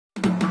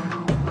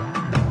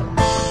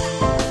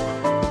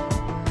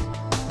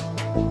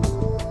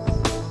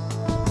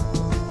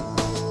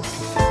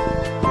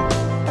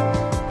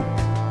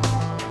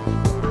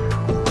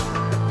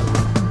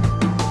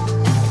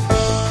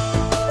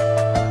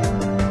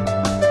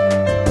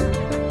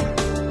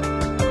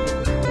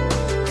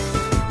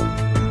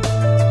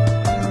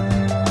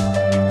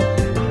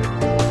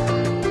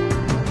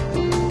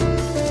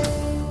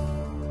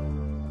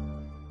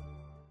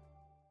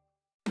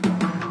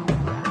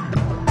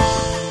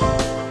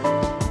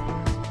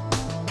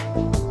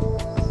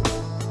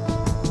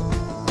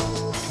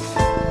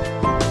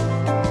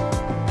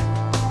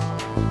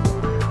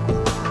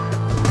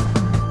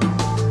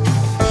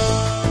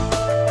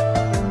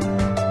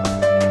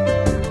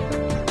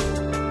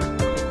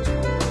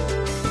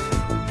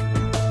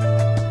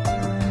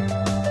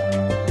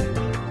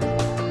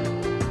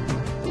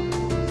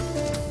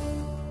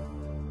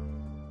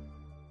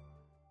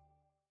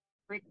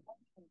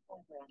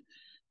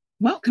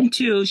Welcome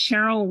to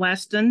Cheryl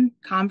Weston,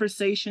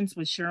 Conversations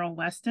with Cheryl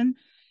Weston.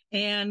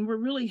 And we're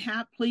really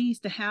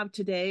pleased to have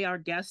today our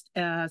guest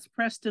as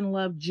Preston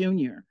Love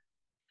Jr.,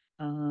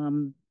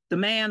 the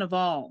man of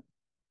all.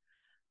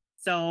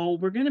 So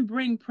we're going to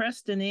bring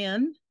Preston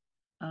in.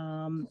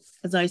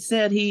 As I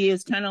said, he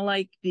is kind of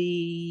like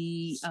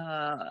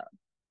I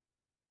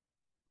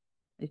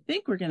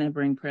think we're going to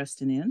bring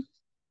Preston in.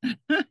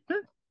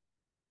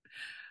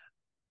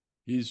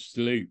 He's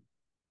asleep.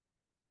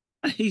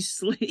 He's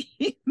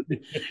asleep.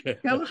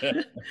 Come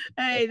on.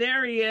 Hey,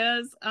 there he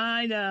is.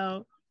 I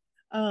know.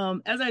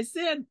 As I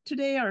said,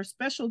 today our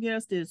special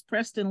guest is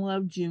Preston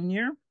Love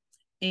Jr.,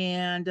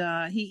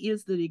 and he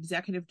is the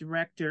executive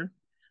director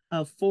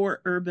of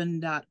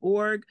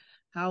 4urban.org.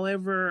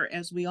 However,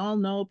 as we all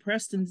know,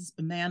 Preston's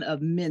a man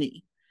of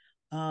many.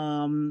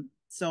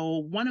 So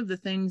one of the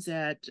things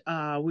that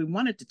we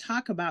wanted to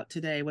talk about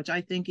today, which I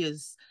think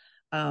is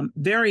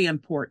very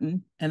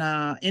important,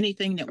 and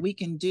anything that we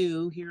can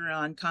do here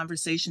on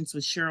Conversations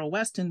with Cheryl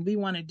Weston, we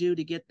want to do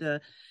to get the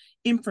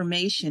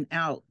information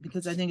out,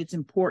 because I think it's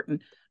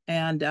important.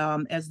 And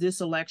as this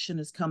election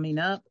is coming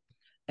up,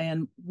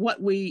 and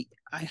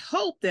I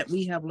hope that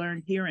we have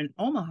learned here in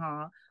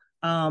Omaha,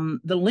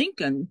 the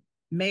Lincoln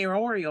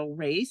mayoral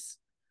race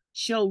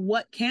show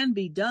what can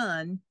be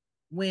done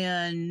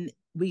when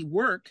we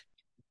work.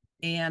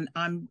 And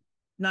I'm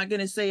not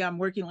going to say I'm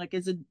working like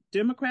as a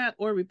Democrat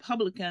or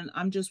Republican.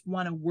 I'm just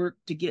want to work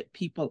to get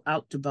people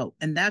out to vote.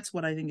 And that's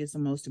what I think is the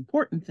most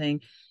important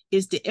thing,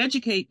 is to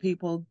educate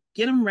people,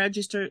 get them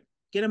registered,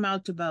 get them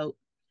out to vote,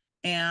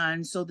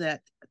 and so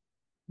that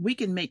we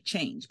can make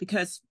change.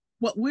 Because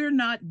what we're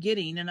not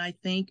getting, and I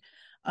think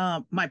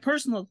my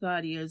personal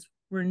thought is,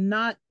 we're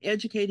not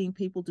educating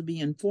people to be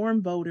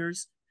informed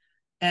voters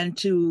and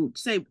to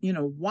say,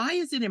 why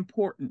is it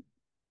important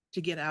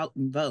to get out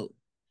and vote?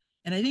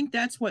 And I think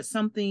that's what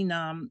something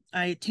I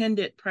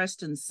attended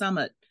Preston's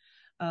Summit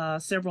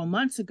several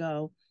months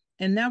ago.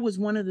 And that was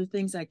one of the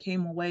things I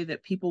came away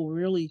that people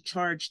really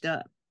charged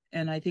up.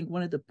 And I think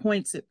one of the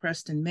points that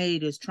Preston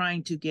made is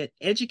trying to get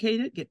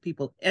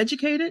people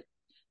educated,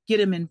 get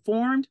them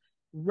informed,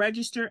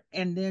 register,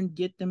 and then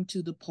get them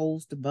to the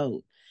polls to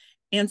vote.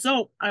 And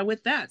so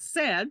with that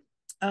said,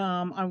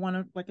 I want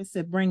to, like I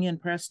said, bring in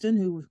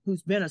Preston,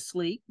 who's been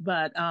asleep,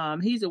 but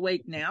he's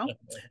awake now.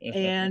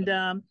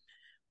 And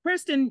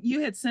Preston,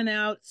 you had sent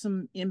out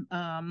some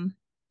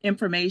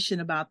information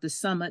about the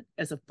summit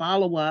as a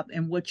follow-up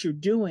and what you're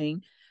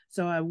doing.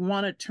 So I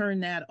want to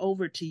turn that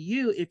over to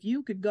you. If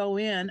you could go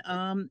in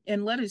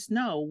and let us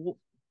know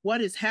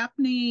what is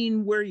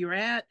happening, where you're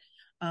at.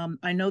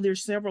 I know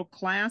there's several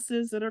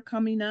classes that are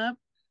coming up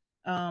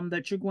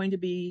that you're going to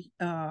be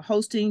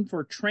hosting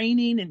for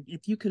training. And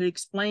if you could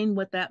explain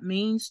what that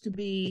means to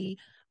be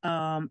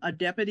a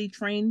deputy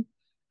trained.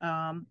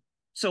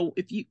 So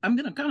I'm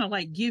going to kind of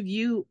like give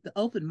you the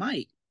open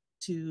mic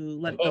to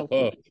let it go.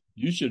 Oh,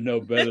 you should know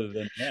better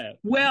than that.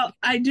 Well,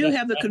 I do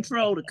have the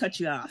control to cut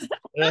you off.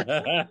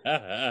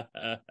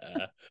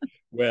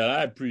 Well,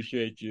 I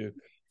appreciate you,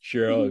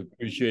 Cheryl. I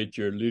appreciate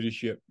your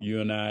leadership.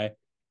 You and I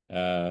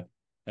have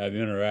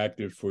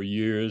interacted for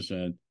years,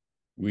 and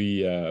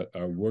we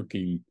are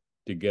working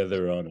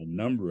together on a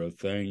number of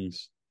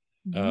things,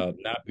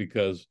 not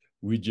because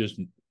we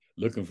just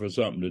looking for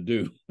something to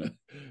do,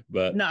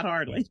 but not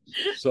hardly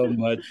so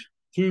much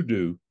to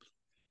do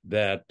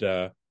that,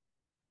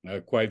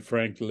 quite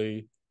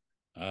frankly,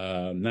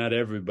 not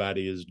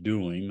everybody is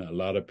doing. A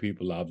lot of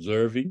people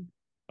observing,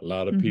 a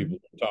lot of people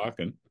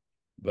talking,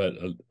 but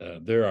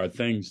there are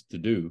things to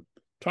do.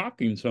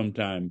 Talking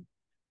sometimes,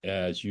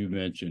 as you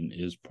mentioned,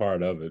 is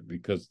part of it,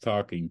 because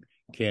talking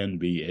can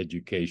be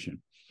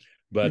education.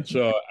 But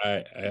so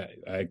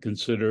I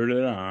consider it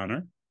an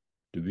honor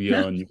to be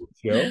on your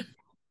show,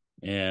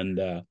 and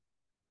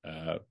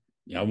I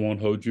won't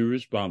hold you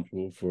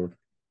responsible for,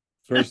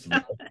 first of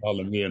all,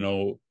 calling me an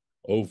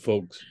old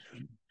folks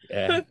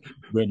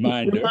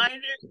reminder.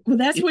 Well,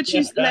 that's what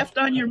you left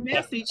on your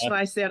message. So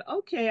I said,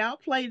 okay, I'll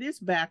play this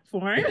back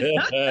for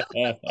him.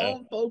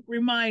 Old folk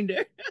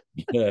reminder.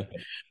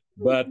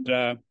 But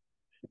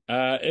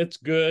it's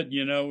good.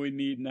 We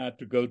need not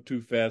to go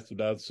too fast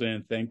without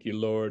saying thank you,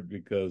 Lord,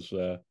 because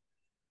the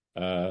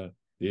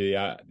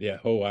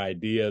whole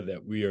idea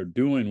that we are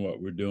doing what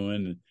we're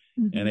doing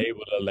and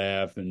able to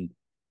laugh and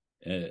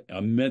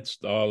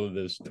amidst all of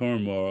this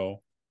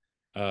turmoil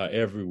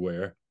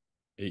everywhere,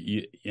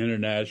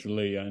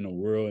 internationally, in the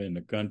world, in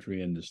the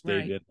country, in the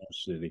state, in our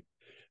city,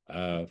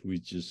 we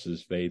just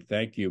say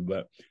thank you.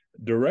 But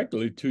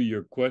directly to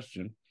your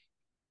question,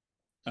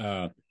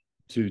 to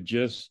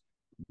just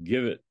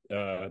give it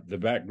the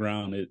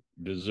background it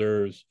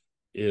deserves,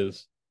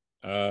 is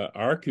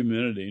our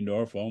community,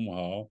 North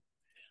Omaha,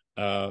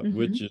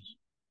 which is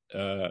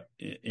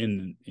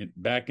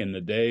back in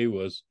the day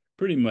was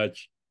pretty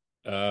much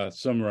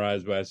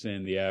summarized by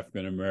saying the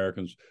African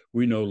Americans.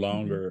 We no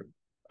longer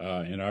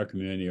in our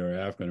community are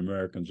African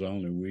Americans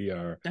only. We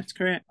are, that's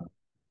correct,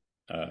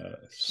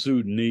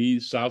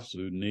 Sudanese, South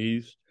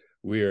Sudanese.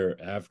 We're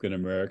African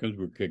Americans.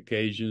 We're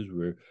Caucasians.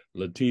 We're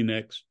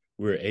Latinx.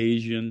 We're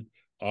Asian.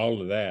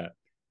 all of that.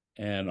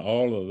 And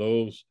all of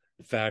those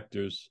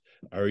factors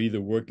are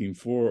either working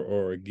for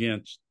or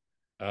against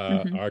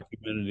our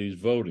community's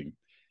voting.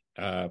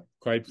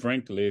 Quite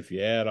frankly, if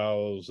you add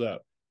all those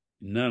up,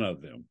 none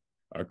of them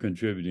are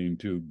contributing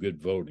to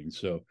good voting.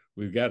 So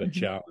we've got a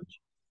challenge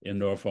in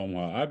North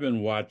Omaha. I've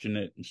been watching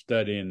it and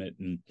studying it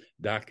and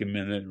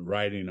documenting it,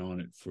 writing on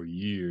it for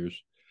years.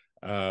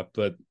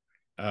 But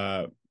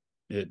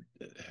it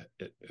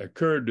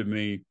occurred to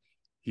me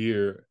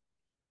here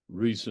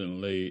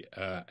recently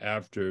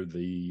after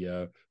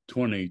the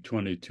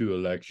 2022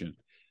 election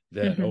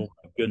that, oh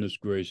my goodness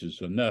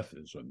gracious, enough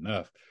is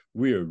enough.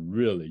 We are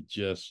really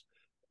just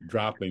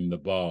dropping the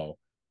ball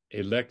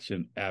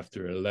election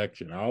after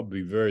election. I'll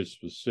be very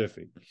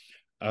specific,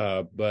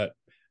 but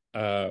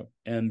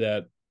and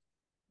that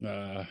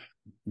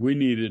we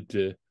needed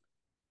to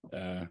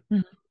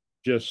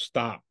just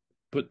stop,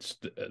 put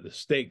the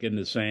stake in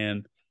the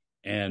sand,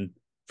 and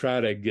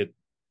try to get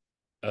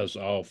us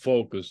all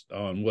focused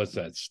on what's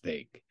at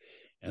stake.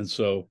 And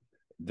so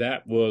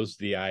that was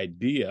the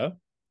idea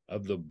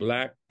of the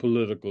Black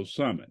Political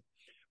Summit.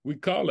 We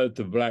call it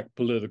the Black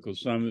Political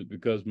Summit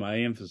because my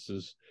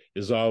emphasis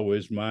is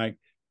always my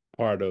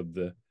part of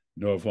the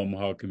North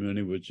Omaha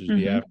community, which is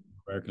the African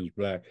Americans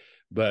Black.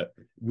 But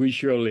we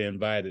surely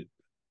invited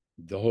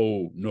the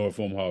whole North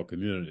Omaha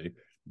community,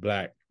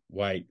 Black,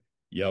 white,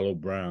 yellow,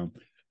 brown.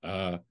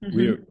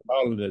 We are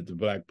calling it the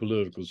Black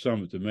Political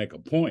Summit to make a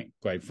point,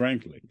 quite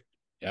frankly.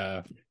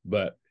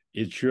 But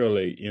it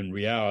surely, in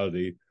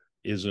reality,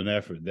 is an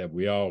effort that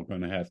we all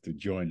going to have to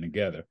join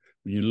together.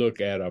 When you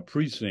look at our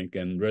precinct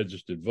and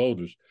registered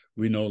voters,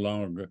 we no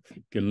longer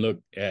can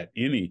look at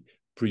any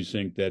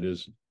precinct that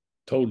is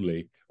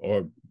totally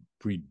or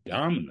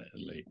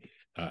predominantly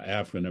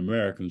African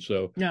American.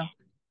 So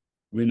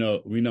we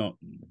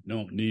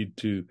don't need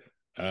to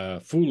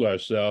fool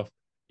ourselves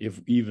if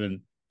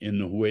even in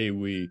the way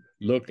we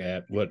look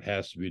at what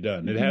has to be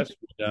done. It has to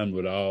be done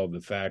with all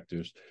the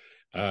factors.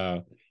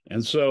 And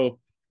so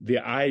the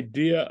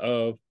idea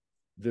of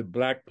the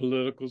Black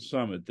Political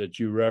Summit that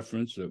you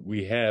referenced that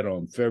we had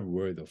on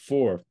February the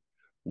 4th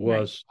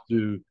was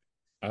to,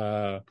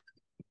 the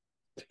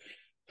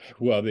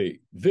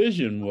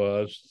vision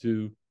was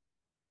to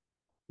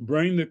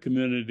bring the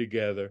community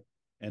together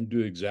and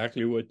do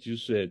exactly what you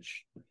said,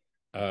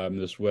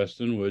 Ms.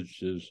 Weston,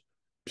 which is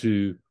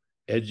to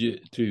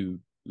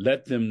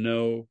let them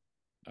know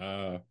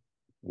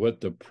what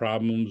the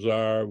problems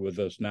are with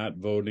us not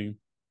voting,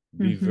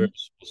 be very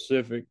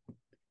specific,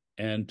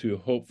 and to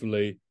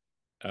hopefully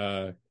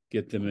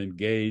get them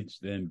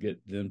engaged and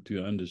get them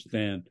to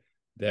understand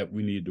that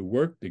we need to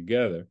work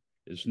together.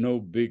 It's no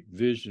big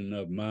vision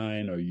of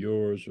mine or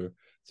yours or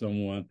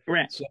someone.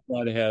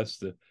 Somebody has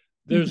to.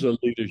 There's a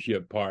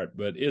leadership part,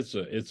 but it's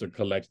a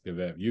collective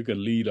effort. You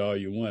can lead all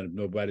you want if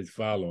nobody's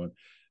following.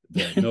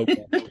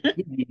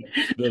 The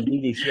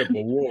leadership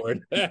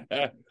award.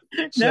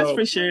 That's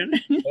for sure.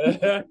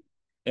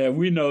 And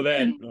we know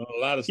that a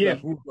lot of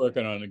stuff we're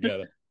working on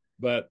together.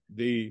 But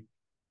the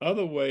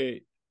other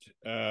way,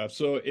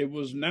 so it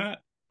was not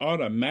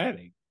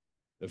automatic,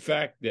 the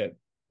fact that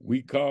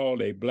we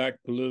called a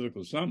Black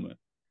Political Summit,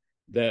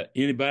 that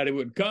anybody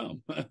would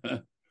come.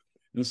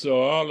 And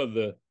so all of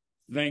the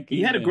thinking.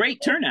 You had a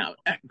great turnout.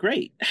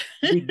 Great.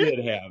 We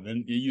did have,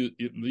 and you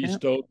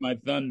stole my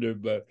thunder,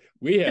 but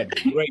we had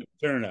great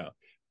turnout.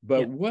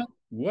 But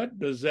what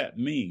does that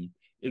mean?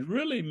 It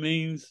really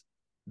means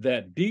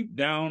that deep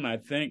down, I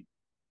think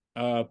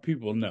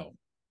people know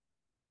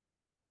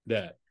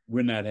that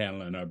we're not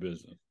handling our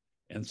business.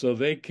 And so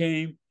they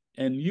came,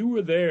 and you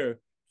were there,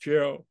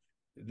 Cheryl.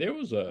 There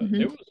was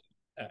an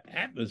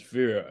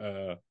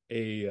atmosphere,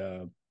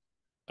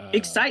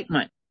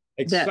 excitement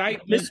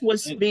that this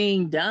was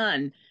being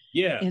done.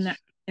 Yes.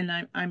 And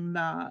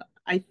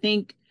I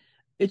think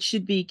it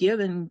should be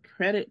given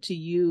credit to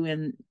you,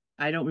 and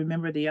I don't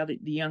remember the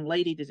young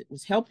lady that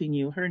was helping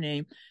you, her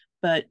name,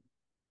 but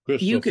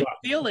you could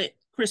feel it,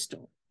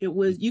 Crystal.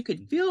 You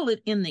could feel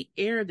it in the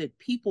air that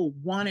people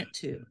wanted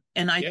to.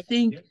 And I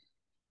think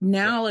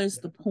now is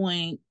the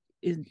point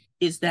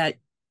is that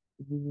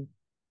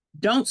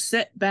don't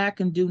sit back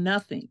and do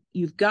nothing.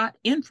 You've got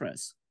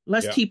interest.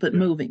 Let's keep it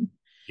moving.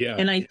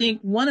 And I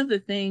think one of the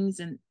things,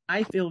 and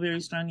I feel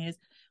very strong, is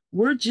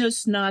we're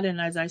just not,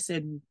 and as I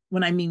said,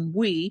 when I mean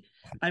we,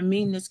 I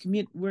mean this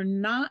community, we're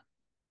not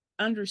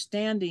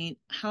understanding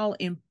how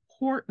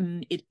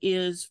important it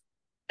is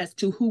as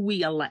to who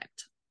we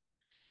elect.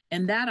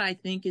 And that, I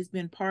think, has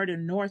been part of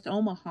North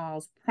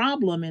Omaha's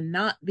problem in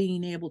not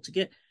being able to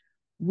get,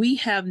 we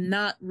have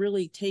not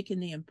really taken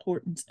the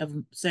importance of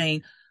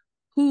saying,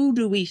 who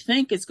do we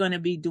think is going to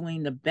be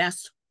doing the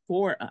best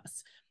for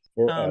us?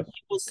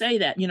 People say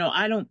that,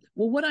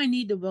 what I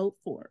need to vote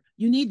for?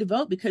 You need to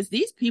vote because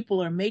these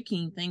people are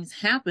making things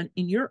happen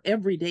in your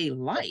everyday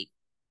life.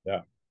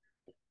 Yeah,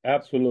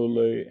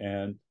 absolutely.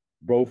 And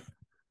both,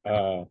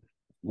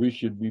 we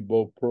should be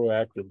both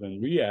proactive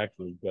and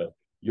reactive, but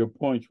your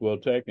point's well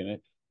taken.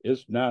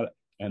 It's not,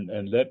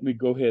 and let me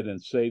go ahead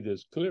and say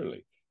this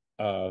clearly.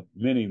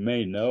 Many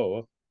may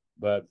know,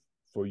 but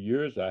for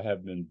years, I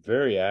have been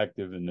very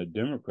active in the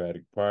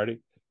Democratic Party.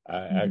 I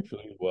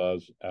actually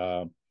was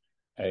the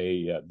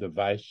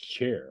vice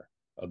chair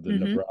of the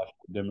Nebraska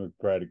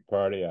Democratic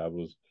Party. I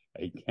was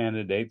a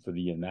candidate for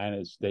the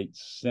United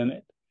States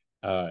Senate,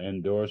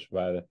 endorsed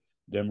by the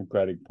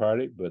Democratic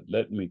Party. But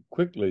let me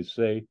quickly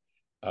say,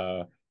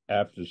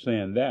 after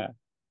saying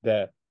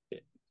that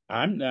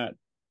I'm not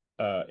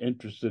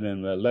interested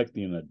in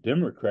electing a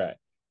Democrat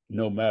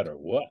no matter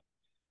what.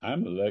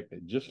 I'm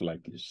elected, just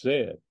like you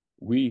said.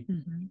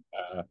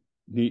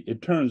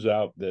 It turns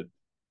out that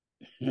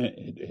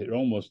it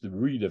almost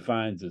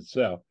redefines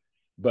itself.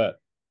 But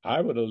I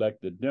would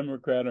elect a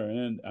Democrat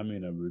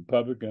a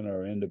Republican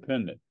or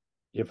independent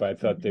if I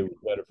thought they were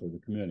better for the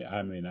community.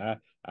 I mean,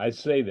 I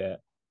say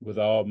that with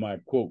all my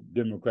quote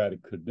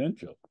Democratic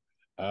credentials.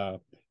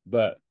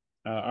 But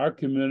our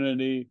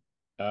community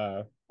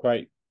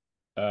quite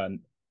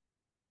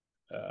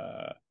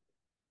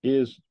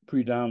is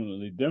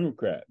predominantly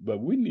Democrat, but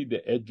we need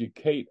to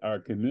educate our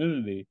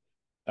community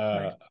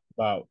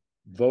about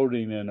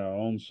voting in our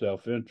own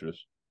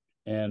self-interest.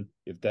 And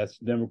if that's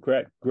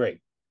Democrat, great.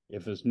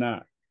 If it's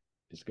not,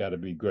 it's got to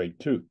be great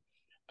too.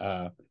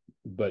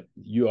 But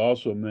you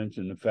also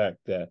mentioned the fact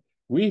that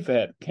we've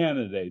had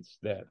candidates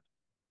that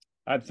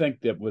I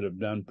think that would have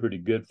done pretty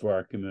good for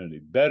our community,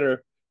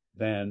 better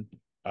than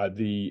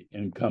the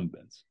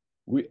incumbents.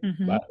 By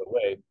the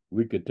way,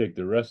 we could take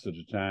the rest of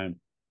the time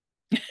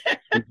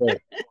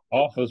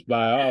office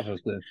by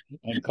office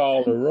and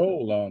call the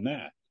roll on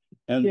that.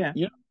 And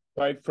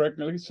quite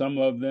frankly, some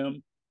of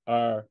them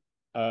are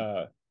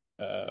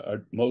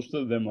most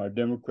of them are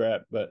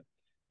Democrat, but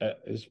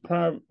it's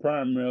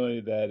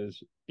primarily that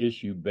is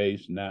issue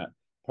based, not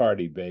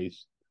party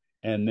based.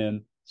 And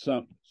then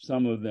some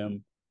of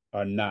them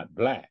are not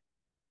Black,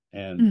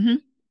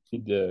 and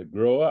need to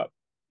grow up.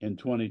 In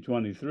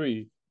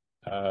 2023,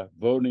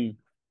 voting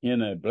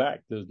in a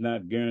Black does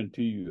not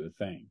guarantee you a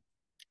thing.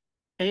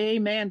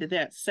 Amen to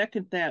that.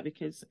 Second that,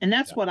 and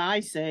that's what I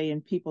say,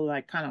 and people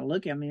like kind of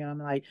look at me. I'm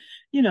like,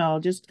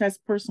 just because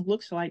a person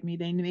looks like me,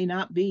 they may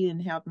not be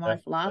and have my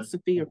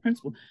philosophy or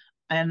principle.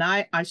 And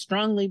I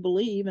strongly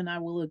believe, and I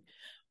will,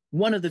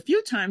 one of the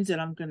few times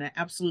that I'm going to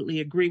absolutely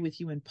agree with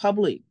you in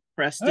public,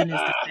 Preston, is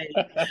to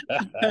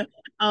say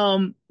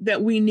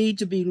that we need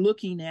to be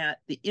looking at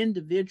the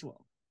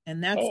individual.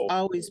 And that's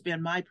always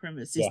been my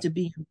premise, is to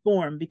be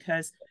informed,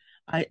 because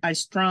I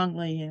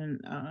strongly,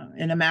 and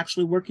I'm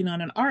actually working on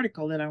an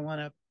article that I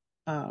want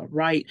to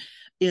write,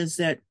 is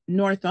that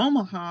North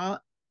Omaha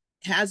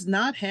has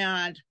not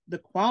had the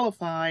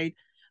qualified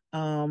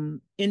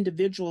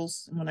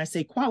individuals. When I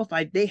say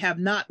qualified, they have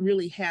not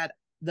really had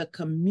the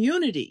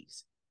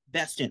community's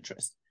best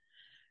interest.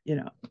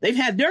 They've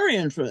had their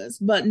interests,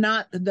 but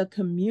not the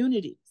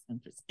community's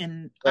interest.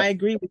 And I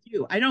agree with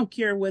you. I don't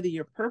care whether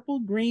you're purple,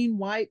 green,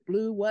 white,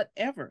 blue,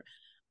 whatever.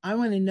 I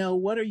want to know,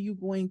 what are you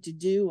going to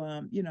do?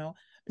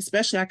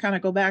 Especially I kind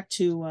of go back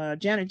to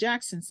Janet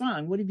Jackson's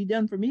song, "What have you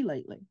done for me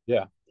lately?"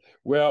 Yeah.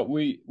 Well,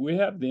 we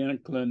have the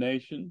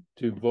inclination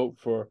to vote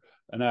for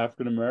an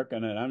African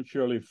American, and I'm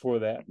surely for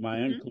that. My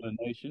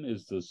inclination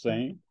is the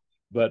same,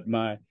 but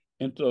my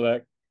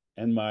intellect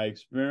and my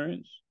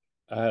experience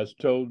has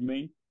told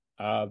me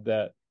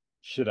that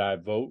should I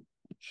vote?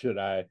 Should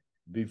I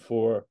be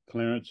for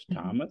Clarence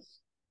Thomas?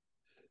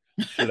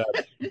 Should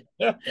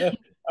I?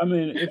 I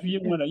mean, if you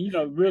want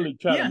to, really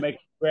try to make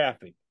it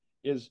graphic,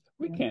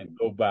 we can't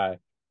go by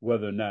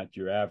whether or not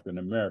you're African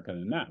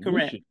American or not.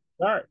 Correct. We should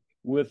start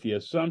with the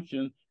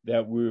assumption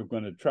that we're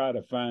going to try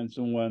to find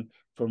someone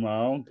from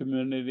our own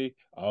community,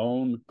 our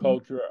own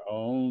culture, our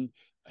own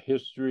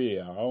history,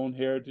 our own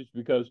heritage,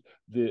 because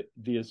the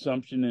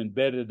assumption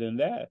embedded in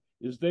that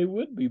is they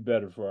would be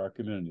better for our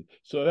community.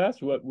 So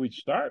that's what we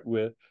start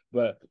with,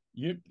 but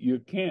you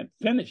can't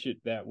finish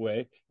it that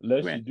way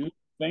unless you do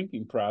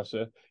thinking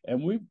process.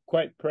 And we,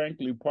 quite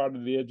frankly, part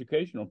of the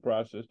educational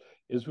process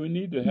is we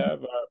need to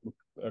have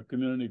our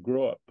community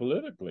grow up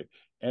politically.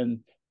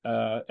 And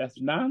that's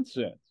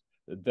nonsense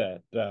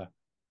that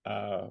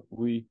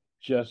we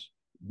just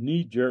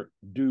knee-jerk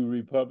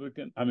do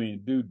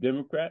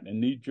Democrat and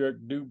knee-jerk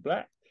do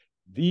Black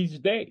these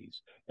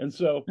days. And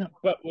so,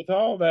 but with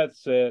all that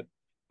said,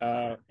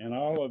 and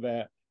all of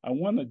that, I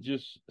want to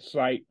just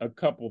cite a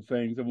couple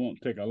things. I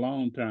won't take a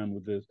long time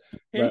with this,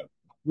 but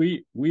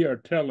we are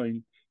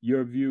telling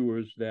your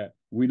viewers that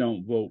we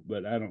don't vote,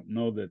 but I don't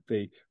know that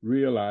they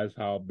realize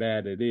how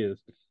bad it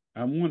is.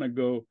 I want to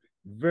go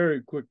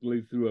very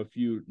quickly through a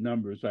few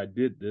numbers. I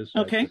did this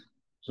at the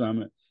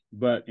summit,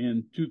 but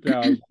in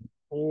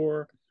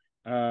 2004,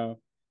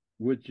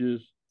 which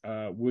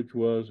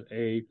was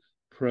a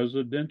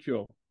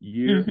presidential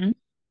year,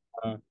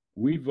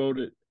 we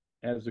voted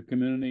as a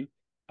community.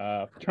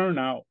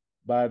 Turnout,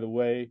 by the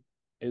way,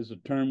 is a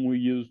term we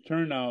use.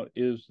 Turnout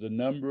is the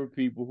number of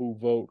people who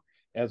vote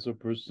as a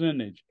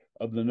percentage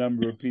of the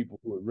number of people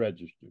who are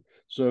registered.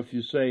 So if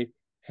you say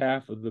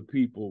half of the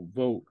people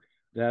vote,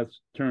 that's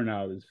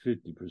turnout is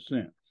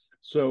 50%.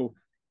 So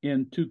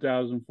in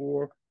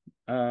 2004,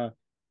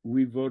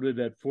 we voted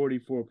at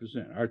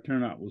 44%. Our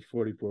turnout was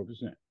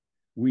 44%.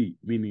 we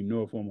meaning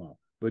North Omaha.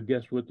 But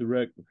guess what?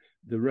 The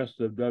rest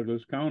of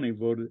Douglas County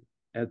voted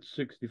at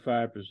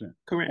 65%.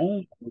 Correct.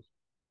 Almost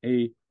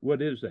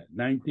what is that?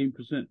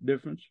 19%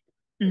 difference.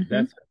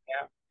 That's a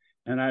gap.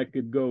 And I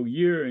could go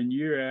year and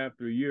year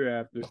after year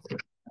after,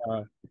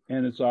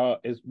 and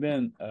it's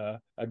been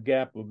a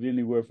gap of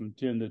anywhere from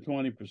 10 to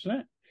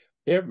 20%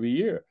 every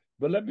year.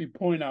 But let me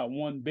point out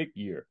one big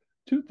year,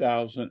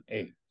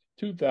 2008.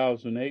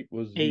 2008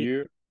 was the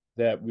year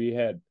that we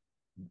had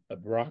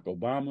Barack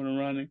Obama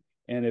running.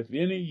 And if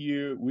any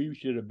year we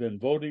should have been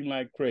voting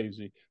like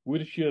crazy,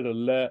 we should have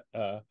led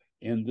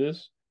in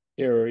this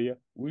area,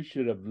 we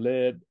should have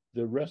led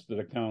the rest of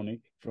the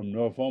county from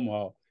North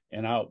Omaha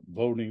and out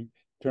voting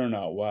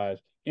turnout wise,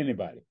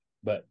 anybody.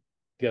 But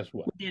guess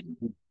what?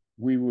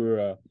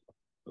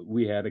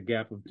 We had a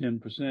gap of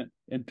 10%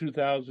 in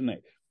 2008.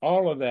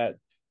 All of that,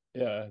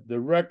 the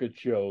record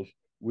shows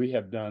we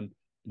have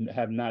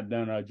not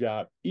done our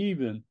job,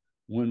 even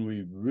when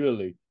we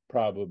really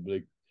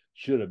probably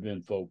should have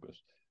been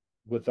focused.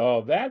 With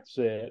all that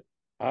said,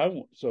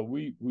 we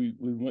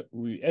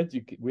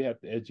have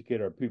to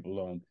educate our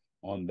people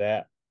on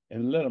that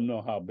and let them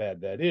know how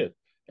bad that is.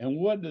 And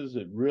what does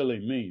it really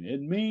mean?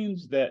 It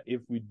means that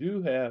if we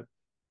do have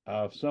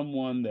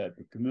someone that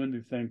the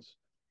community thinks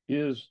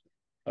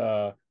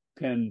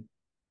can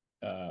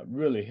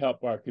really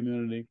help our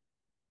community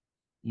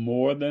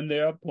more than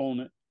their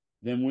opponent,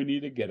 then we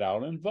need to get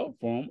out and vote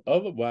for them.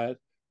 Otherwise,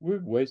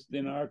 we're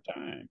wasting our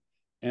time.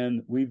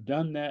 And we've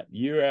done that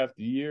year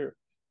after year.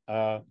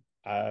 I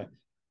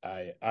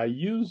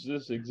use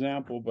this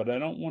example, but I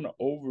don't want to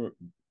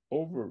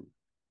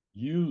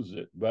overuse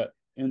it. But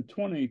in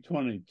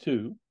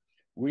 2022,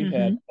 we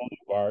had Tony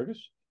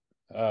Vargas,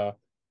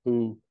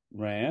 who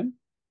ran,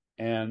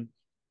 and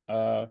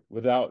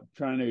without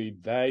trying to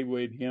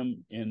evaluate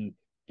him in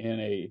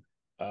a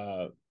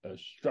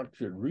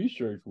structured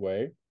research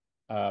way,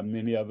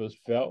 many of us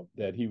felt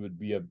that he would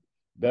be a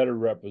better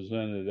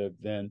representative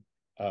than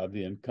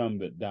the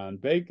incumbent Don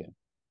Bacon.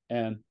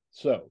 And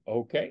so,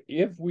 okay,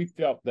 if we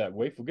felt that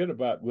way, forget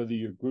about whether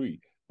you agree,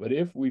 but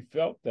if we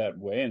felt that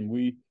way, and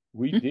we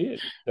did,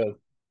 because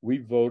we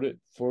voted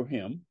for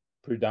him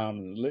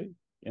predominantly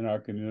in our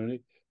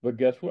community, but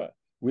guess what?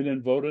 We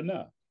didn't vote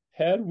enough.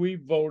 Had we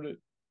voted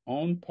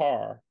on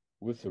par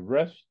with the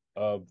rest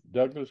of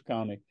Douglas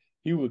County,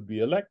 he would be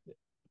elected.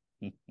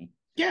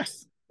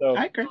 Yes, so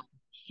I agree.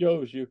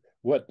 Shows you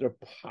what the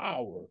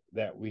power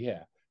that we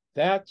have.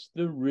 That's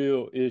the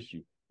real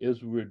issue,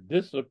 is we're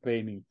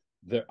dissipating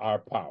our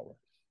power.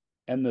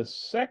 And the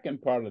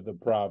second part of the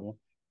problem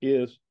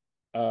is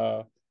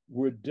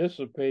we're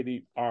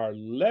dissipating our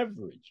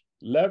leverage.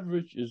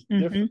 Leverage is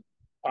different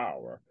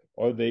power,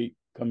 or they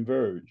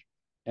converge.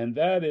 And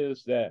that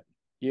is that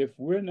if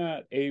we're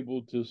not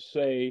able to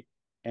say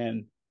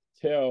and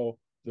tell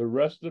the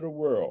rest of the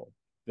world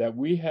that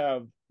we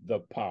have the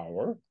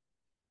power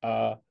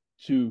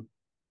to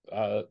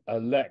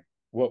elect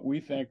what we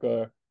think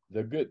are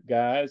the good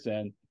guys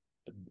and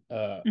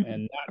not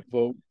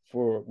vote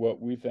for what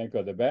we think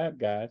are the bad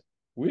guys,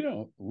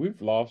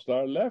 we've lost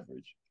our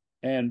leverage.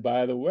 And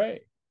by the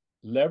way,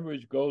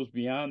 leverage goes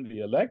beyond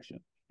the election.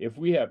 If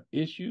we have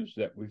issues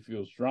that we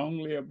feel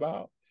strongly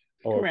about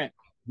or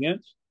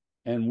against,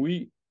 and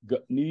we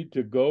need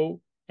to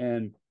go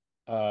and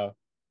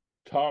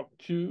talk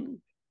to,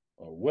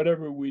 or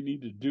whatever we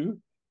need to do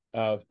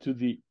to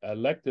the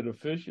elected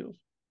officials,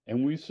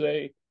 and we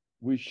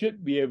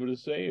should be able to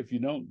say, if you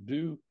don't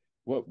do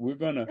what we're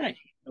gonna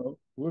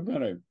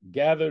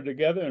gather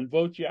together and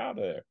vote you out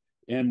of there.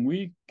 And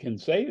we can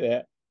say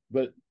that,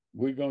 but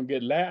we're gonna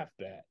get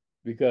laughed at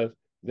because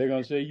they're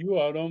gonna say you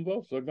all don't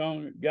vote, so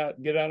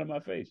get out of my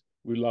face.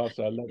 We lost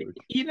our leverage.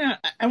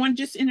 I want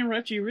to just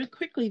interrupt you real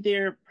quickly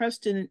there,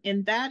 Preston,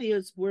 and that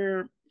is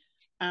where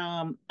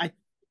how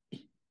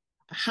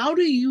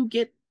do you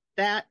get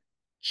that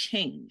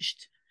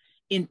changed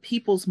in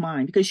people's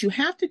mind? Because you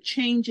have to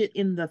change it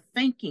in the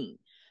thinking.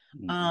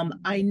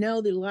 I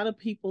know that a lot of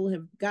people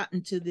have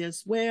gotten to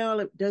this, well,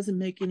 it doesn't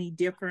make any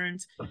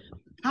difference.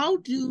 How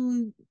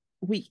do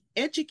we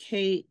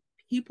educate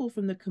people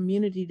from the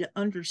community to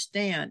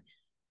understand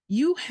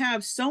you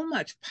have so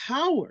much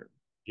power?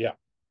 Yeah.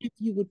 If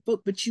you would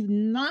vote, but you're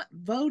not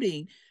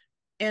voting.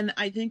 And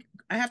I think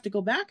I have to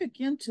go back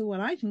again to what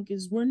I think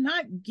is we're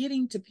not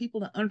getting to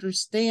people to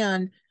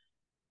understand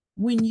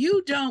when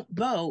you don't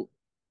vote,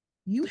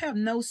 you have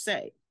no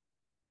say.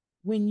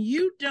 When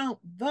you don't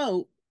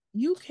vote,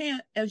 you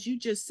can't, as you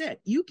just said,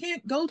 you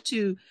can't go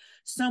to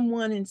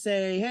someone and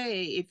say,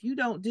 hey, if you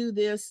don't do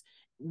this,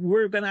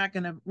 we're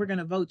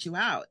gonna vote you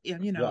out.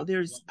 And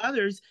there's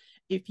others.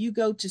 If you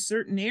go to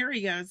certain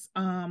areas,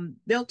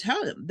 they'll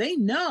tell them, they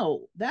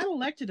know that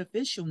elected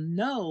official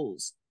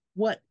knows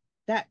what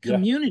that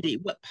community,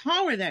 what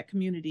power that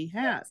community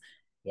has.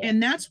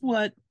 And that's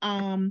what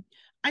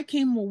I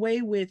came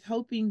away with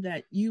hoping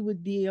that you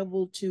would be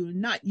able to,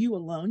 not you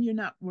alone, you're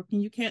not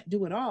working, you can't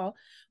do it all,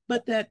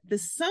 but that the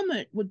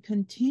summit would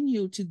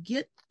continue to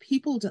get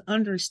people to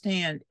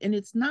understand. And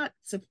it's not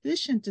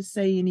sufficient to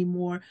say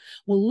anymore,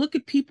 well, look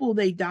at people,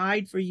 they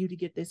died for you to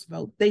get this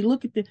vote. They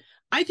look at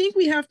I think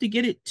we have to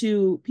get it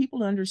to people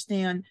to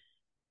understand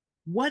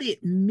what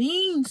it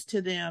means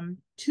to them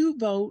to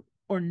vote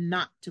or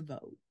not to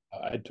vote.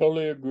 I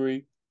totally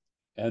agree.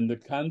 And the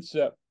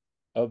concept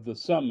of the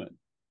summit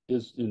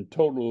is in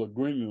total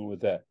agreement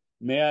with that.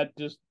 May I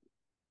just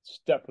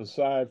step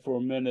aside for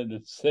a minute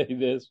and say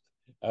this?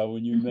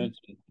 When you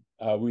mentioned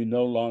we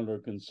no longer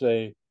can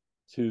say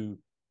to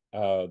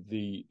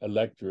the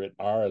electorate,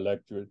 our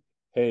electorate,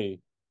 hey,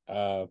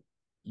 do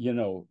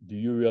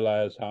you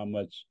realize how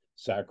much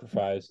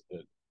sacrifice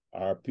that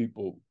our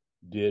people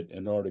did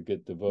in order to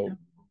get the vote?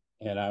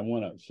 Yeah. And I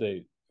want to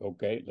say,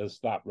 okay, let's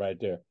stop right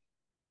there.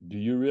 Do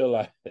you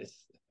realize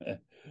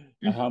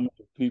how many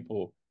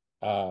people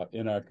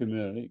in our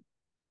community,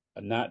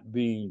 not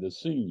being the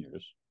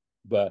seniors,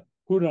 but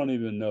who don't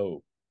even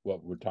know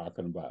what we're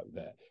talking about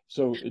that?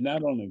 So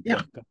not only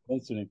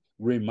convincing,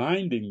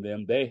 reminding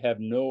them they have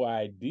no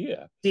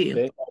idea,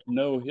 they have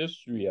no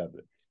history of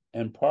it.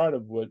 And part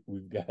of what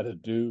we've got to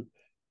do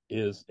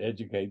is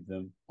educate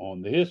them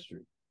on the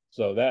history.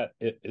 So that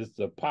it's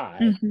the pie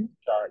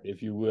chart,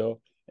 if you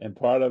will. And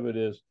part of it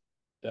is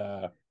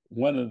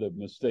one of the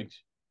mistakes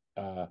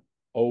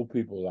old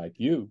people like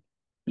you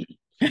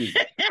and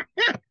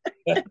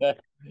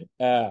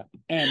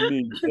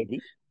me, maybe.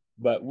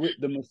 But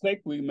the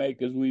mistake we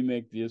make is we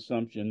make the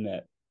assumption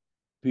that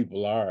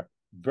people are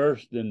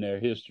versed in their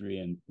history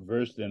and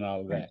versed in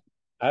all of that.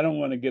 I don't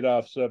want to get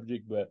off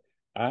subject, but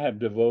I have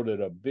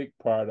devoted a big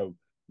part of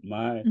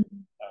my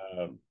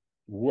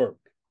work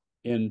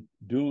in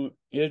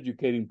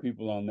educating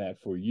people on that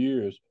for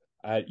years.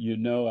 I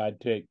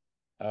take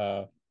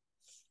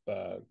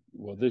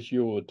this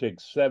year will take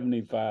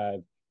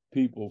 75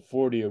 people,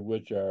 40 of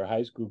which are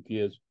high school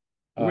kids,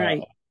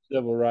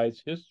 civil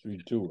rights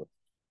history tour.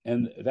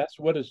 And that's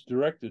what it's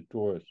directed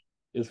towards,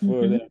 is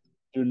for them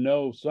to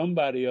know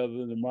somebody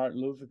other than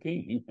Martin Luther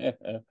King.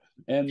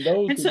 And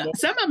those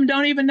some of them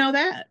don't even know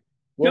that.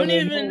 Well,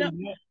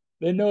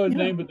 they know his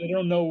name, but they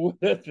don't know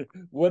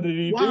what did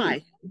he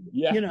do.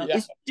 Yeah,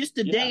 it's just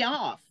a day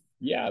off.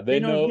 Yeah, they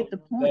know get the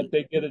point. That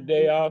they get a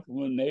day off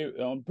when they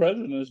on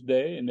President's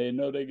Day, and they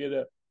know they get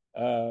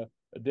a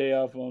day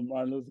off on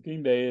Martin Luther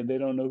King Day, and they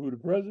don't know who the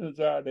presidents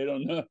are. They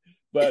don't know.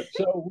 But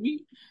so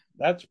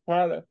that's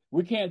part of,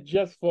 we can't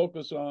just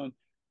focus on,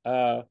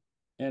 and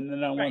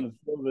then I want to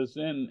throw this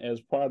in as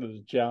part of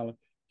the challenge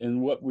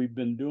and what we've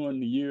been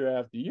doing year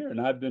after year,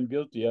 and I've been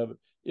guilty of it,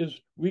 is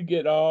we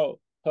get all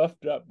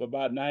huffed up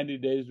about 90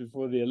 days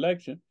before the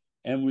election,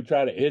 and we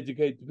try to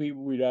educate the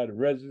people, we try to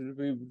register the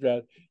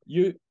people,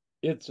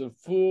 it's a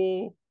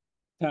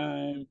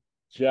full-time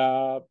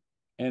job,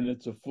 and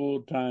it's a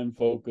full-time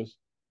focus.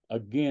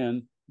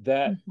 Again,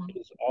 that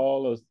is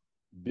all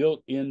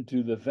built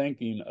into the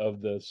thinking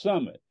of the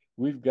summit.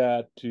 We've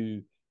got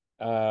to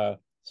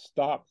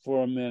stop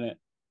for a minute,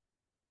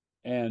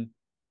 and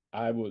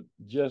I would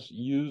just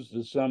use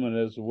the summit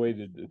as a way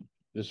to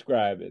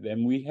describe it.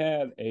 And we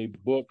had a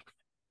book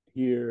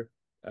here.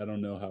 I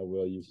don't know how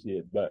well you see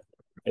it, but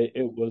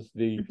it was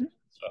the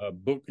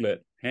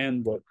booklet,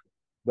 handbook.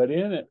 But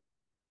in it,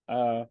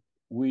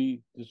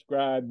 we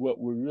describe what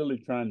we're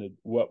trying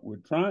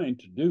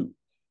to do,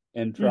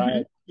 and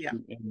try,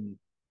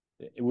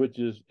 which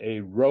is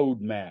a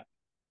roadmap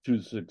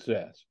to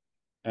success.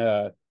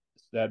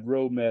 That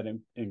roadmap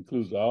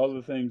includes all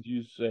the things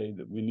you say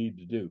that we need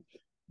to do.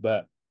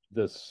 But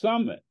the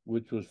summit,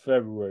 which was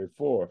February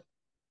 4th,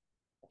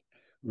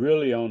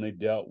 really only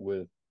dealt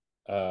with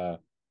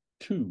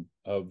 2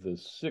 of the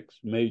 6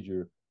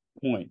 major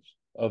points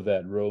of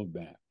that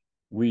roadmap.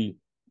 We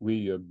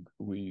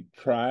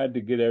tried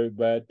to get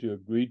everybody to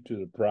agree to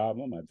the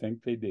problem. I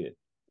think they did.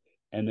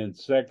 And then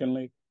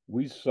secondly,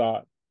 we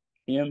sought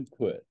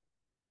input.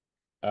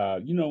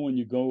 When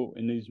you go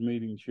in these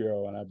meetings,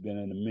 Cheryl, and I've been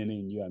in a many,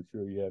 and I'm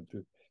sure you have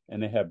too,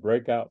 and they have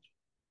breakouts,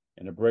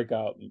 and the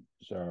breakouts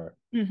are,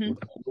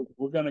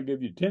 we're going to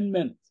give you 10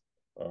 minutes,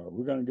 or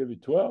we're going to give you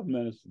 12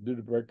 minutes to do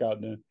the breakout.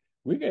 And then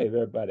we gave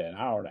everybody an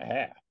hour and a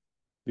half,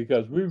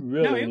 because we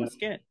really was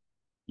good.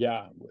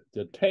 Yeah,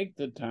 to take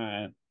the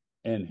time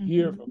and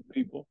hear from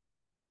people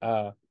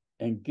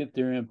and get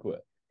their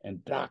input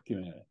and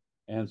document it.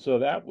 And so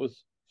that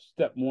was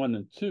step 1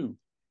 and 2.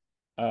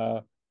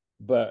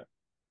 But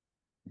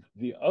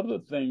the other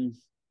things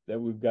that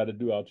we've got to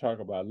do, I'll talk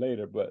about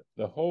later. But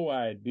the whole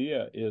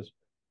idea is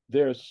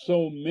there's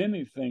so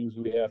many things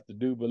we have to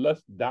do, but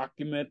let's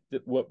document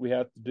what we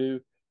have to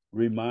do,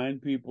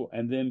 remind people,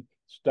 and then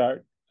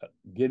start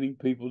getting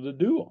people to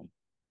do them.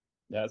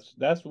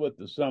 That's what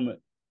the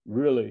summit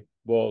really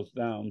boils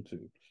down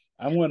to.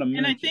 I want to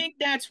mention, and I think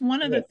that's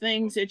one of the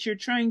things that you're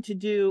trying to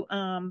do,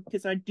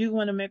 because I do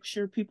want to make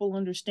sure people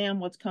understand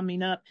what's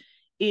coming up,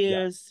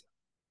 is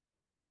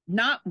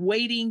not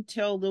waiting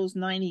till those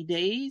 90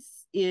 days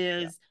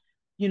is,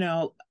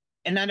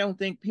 and I don't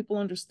think people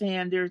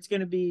understand there's going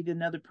to be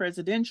another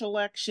presidential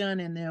election,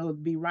 and there'll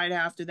be right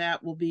after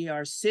that will be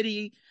our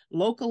city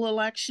local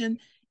election.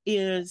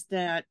 Is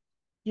that,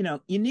 you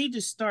need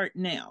to start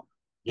now.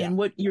 Yeah. And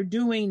what you're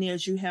doing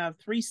is you have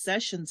 3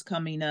 sessions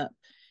coming up.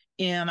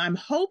 And I'm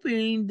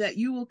hoping that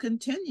you will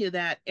continue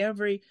that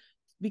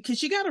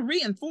because you got to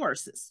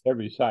reinforce this.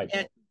 Every cycle.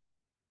 And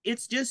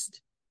it's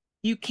just,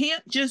 you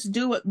can't just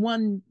do it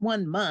one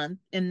month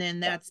and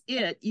then that's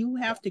it. You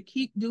have to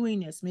keep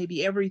doing this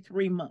maybe every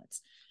 3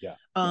 months. Yeah.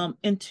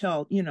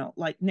 Until,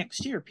 like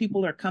next year,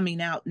 people are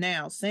coming out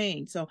now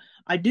saying, so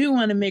I do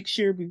want to make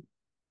sure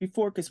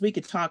before, because we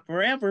could talk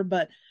forever,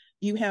 but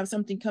you have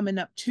something coming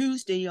up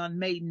Tuesday on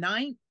May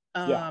 9th,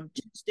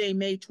 Tuesday,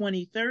 May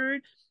 23rd,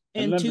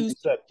 and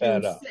Tuesday,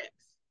 June 6th.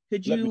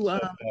 Could you set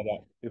that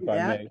up, if I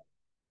may?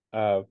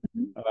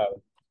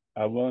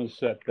 I want to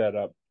set that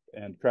up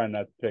and try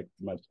not to take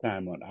much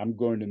time on it. I'm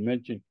going to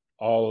mention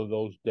all of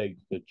those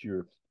dates that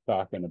you're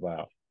talking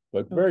about.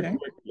 But very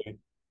quickly,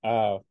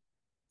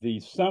 the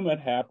summit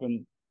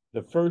happened,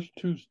 the first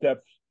 2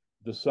 steps,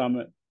 the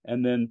summit,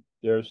 and then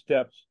there are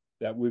steps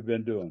that we've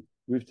been doing.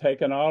 We've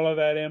taken all of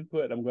that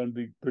input. I'm going to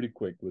be pretty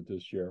quick with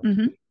this,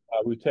 Cheryl.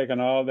 We've taken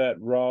all that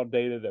raw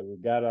data that we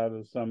got out of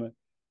the summit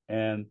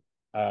and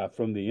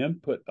from the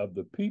input of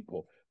the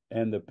people.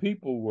 And the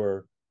people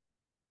were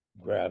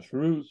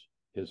grassroots,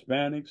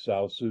 Hispanics,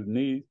 South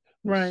Sudanese,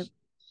 right,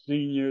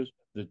 seniors,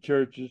 the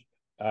churches.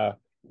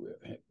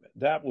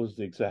 That was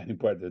the exciting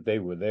part, that they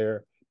were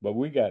there. But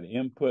we got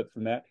input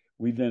from that.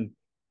 We then,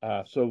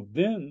 so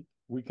then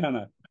we kind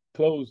of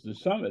closed the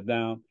summit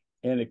down,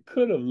 and it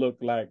could have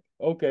looked like,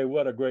 okay,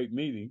 what a great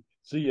meeting.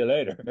 See you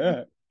later.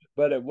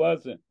 But it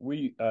wasn't.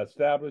 We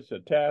established a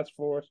task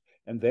force,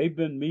 and they've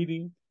been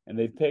meeting, and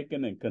they've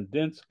taken and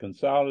condensed,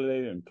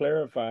 consolidated, and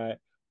clarified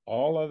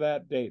all of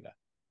that data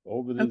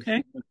over this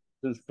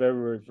since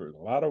February for a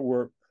lot of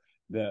work.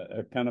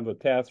 The kind of a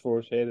task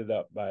force headed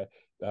up by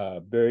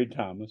Barry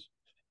Thomas,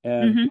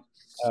 and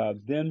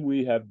then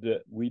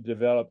we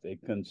developed a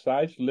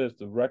concise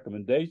list of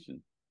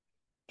recommendations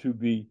to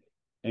be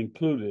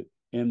included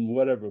in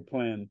whatever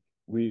plan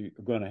we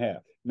are going to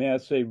have. May I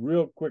say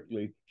real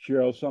quickly,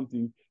 Cheryl,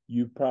 something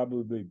you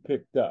probably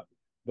picked up,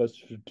 but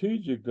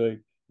strategically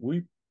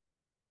we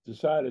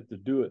decided to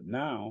do it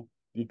now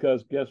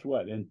because guess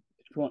what? In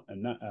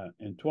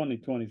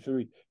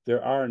 2023,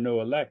 there are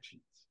no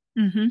elections.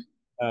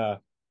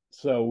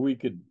 So we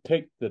could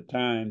take the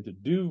time to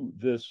do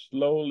this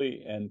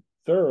slowly and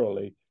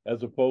thoroughly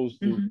as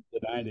opposed to the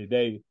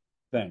 90-day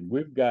thing.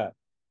 We've got,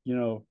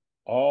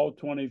 all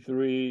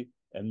 23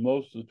 and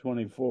most of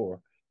 24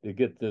 to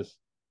get this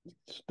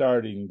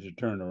starting to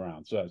turn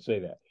around. So I say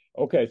that.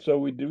 Okay, so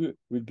we've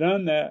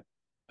done that.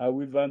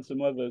 We've done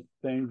some other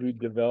things. We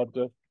developed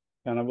a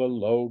kind of a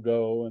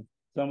logo and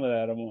some of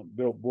that I won't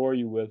bore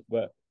you with,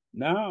 but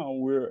now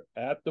we're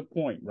at the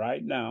point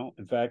right now.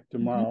 In fact,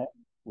 tomorrow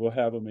we'll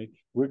have a meeting.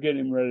 We're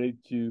getting ready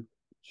to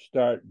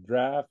start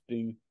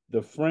drafting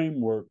the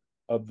framework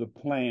of the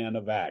plan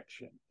of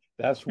action.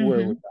 That's where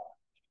we are.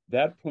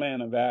 That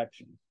plan of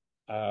action,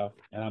 and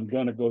I'm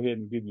going to go ahead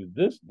and give you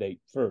this date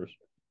first,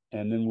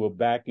 and then we'll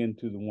back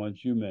into the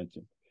ones you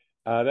mentioned.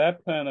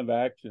 That plan of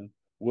action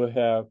will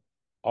have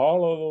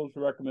all of those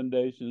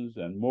recommendations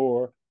and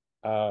more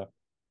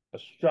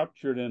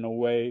structured in a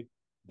way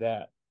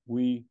that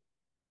we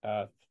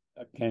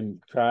can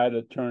try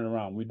to turn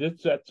around. We did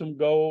set some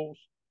goals,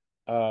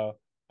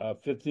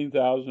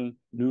 15,000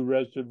 new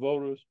registered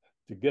voters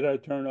to get our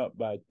turnout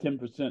by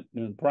 10%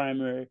 during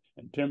primary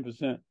and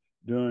 10%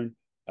 during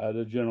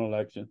the general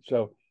election.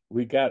 So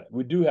we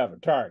do have a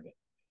target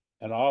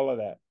and all of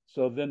that.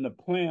 So then the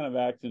plan of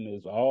action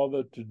is all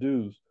the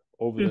to-dos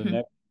over the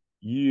next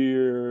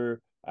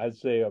year, I'd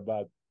say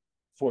about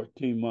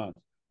 14 months.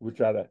 We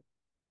try to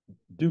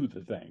do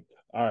the thing.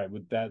 All right,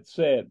 with that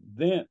said,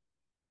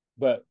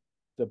 but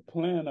the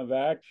plan of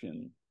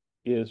action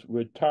is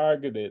we're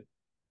targeted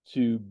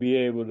to be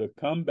able to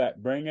come back,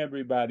 bring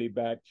everybody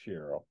back,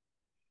 Cheryl,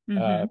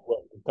 what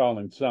we're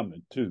calling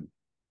Summit 2,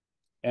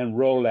 and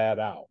roll that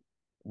out.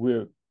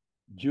 We're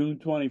June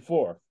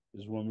 24th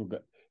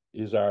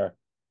is our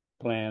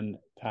planned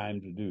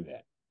time to do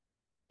that.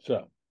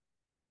 So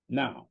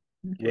now,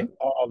 with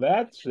all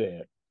that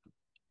said.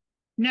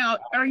 Now,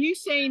 are you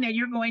saying that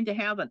you're going to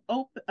have an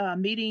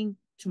meeting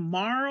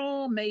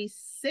tomorrow, May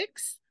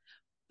 6th,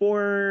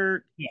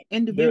 for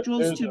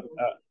individuals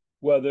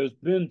well, there's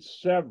been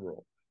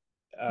several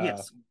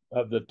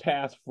of the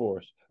task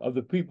force, of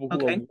the people who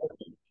are working,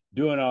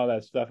 doing all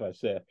that stuff I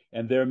said,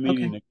 and they're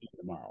meeting again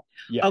tomorrow.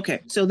 Yeah.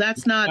 Okay, so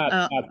that's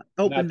not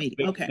open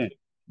meeting. Okay. Tent.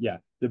 Yeah,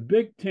 the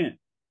big tent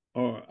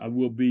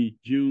will be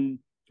June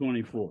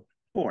 24th.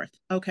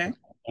 Okay.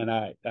 And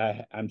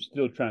I'm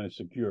still trying to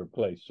secure a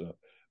place. So,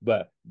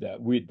 but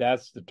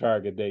that's the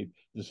target date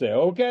to say,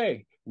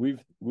 okay,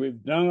 we've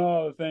done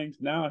all the things.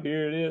 Now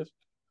here it is.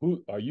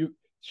 Who are you,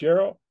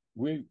 Cheryl?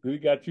 We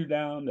got you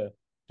down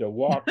to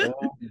walk around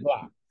the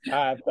block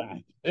 5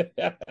 times.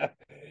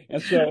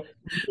 And so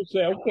you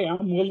say, okay,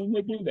 I'm willing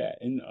to do that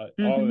and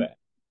all of that.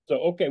 So,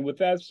 okay, with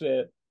that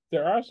said,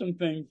 there are some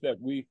things that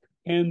we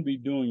can be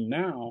doing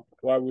now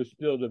while we're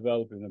still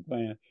developing the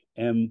plan.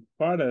 And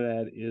part of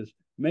that is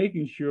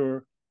making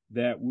sure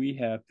that we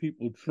have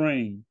people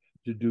trained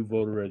to do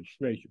voter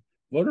registration.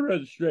 Voter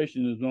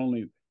registration is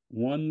only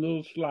one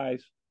little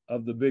slice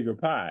of the bigger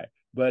pie,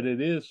 but it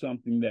is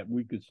something that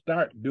we could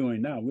start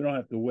doing now. We don't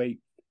have to wait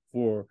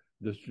for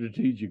the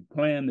strategic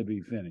plan to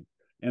be finished.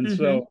 And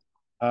so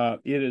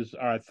it is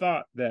our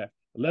thought that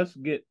let's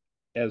get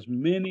as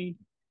many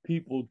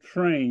people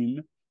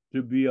trained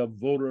to be a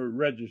voter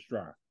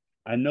registrar.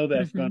 I know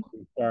that's going to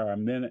require a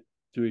minute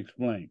to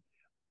explain.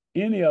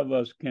 Any of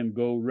us can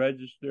go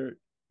register,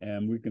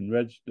 and we can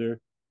register.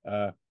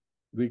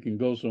 We can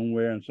go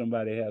somewhere and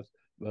somebody has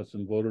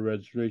some voter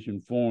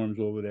registration forms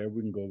over there.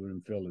 We can go over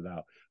and fill it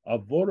out. A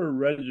voter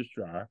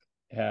registrar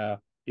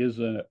is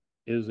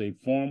a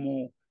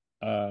formal.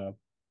 I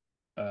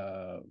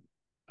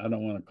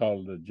don't want to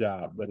call it a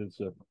job, but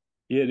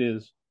it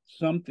is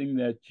something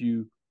that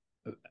you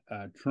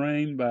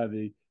trained by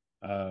the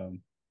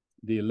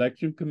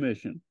election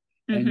commission,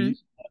 and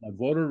a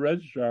voter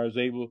registrar is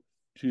able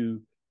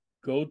to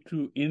go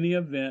to any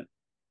event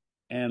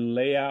and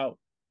lay out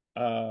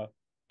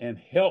and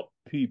help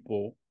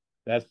people.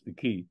 That's the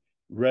key.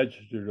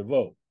 Register to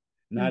vote,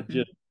 not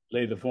just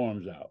lay the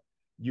forms out.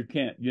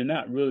 You're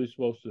not really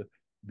supposed to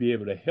be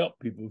able to help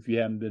people if you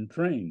haven't been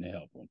trained to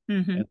help them.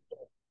 And so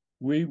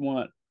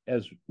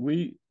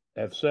we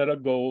have set a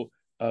goal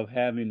of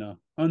having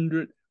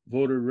 100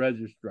 voter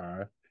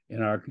registrars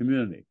in our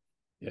community.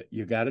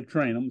 You got to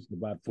train them. It's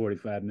about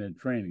 45-minute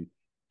training.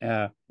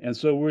 And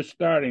so we're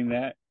starting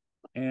that.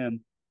 And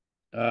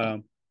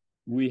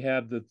we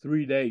have the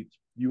 3 dates.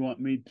 You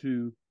want me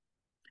to?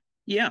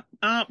 Yeah.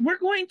 We're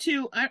going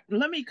to,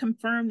 let me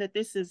confirm that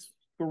this is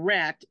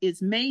correct.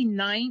 Is May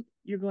 9th,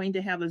 you're going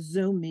to have a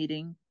Zoom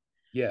meeting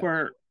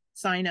for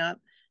sign up.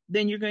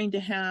 Then you're going to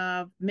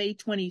have May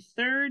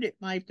 23rd at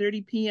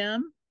 5:30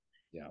 p.m.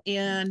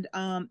 And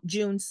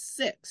June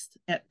 6th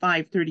at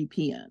 5:30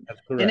 p.m.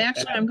 That's correct. And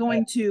actually, I'm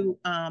going to,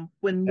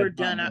 when we're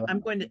done, I'm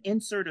going to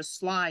insert a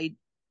slide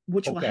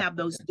which will have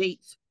those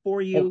dates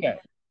for you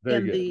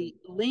and the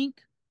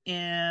link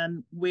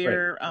and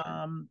where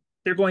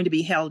they're going to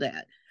be held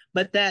at.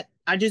 But that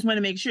I just want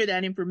to make sure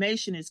that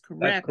information is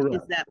correct.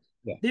 Is that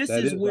this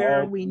is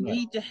where we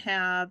need to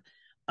have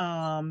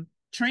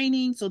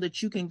training so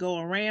that you can go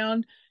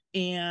around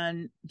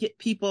and get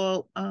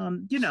people,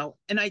 and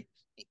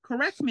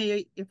correct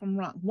me if I'm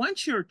wrong.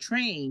 Once you're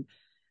trained,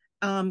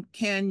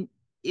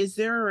 is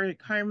there a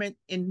requirement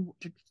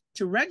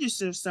to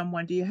register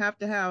someone? Do you have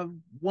to have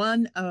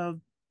one of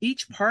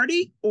each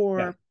party,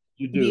 or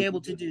you be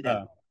able to do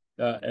that?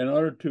 In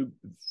order to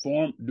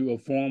do a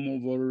formal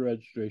voter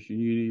registration,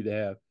 you need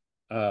to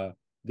have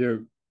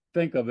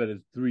think of it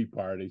as 3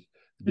 parties: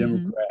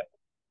 Democrat,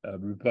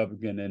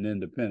 Republican, and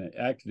Independent.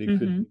 Actually, it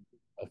could be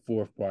a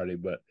 4th party,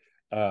 but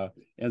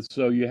and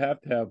so you have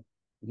to have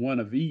one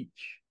of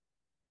each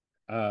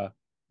at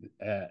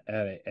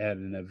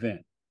an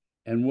event.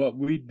 And what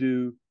we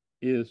do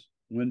is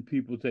when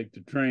people take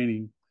the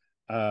training,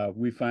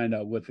 we find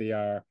out what they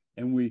are,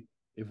 and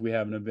if we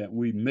have an event,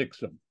 we mix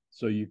them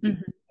so you can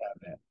have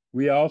that.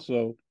 We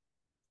also,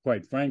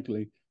 quite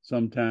frankly,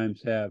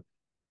 sometimes have,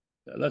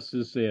 let's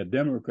just say, a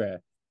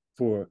Democrat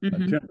for a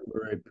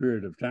temporary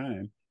period of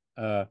time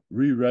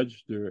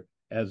re-register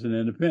as an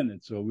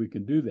independent, so we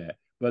can do that.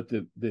 But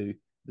the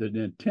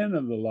intent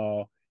of the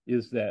law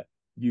is that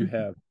you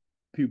have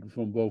people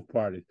from both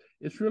parties.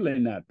 It's really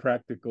not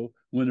practical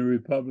when the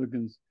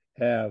Republicans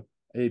have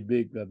a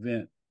big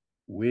event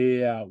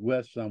way out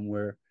west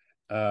somewhere,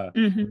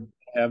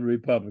 have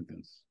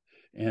Republicans.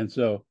 And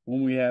so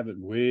when we have it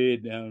way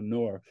down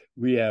north,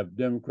 we have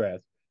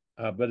Democrats.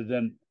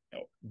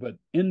 But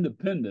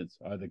independents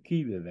are the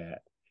key to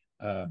that,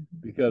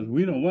 because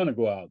we don't want to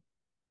go out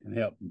and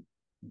help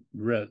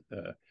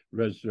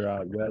register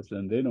out west,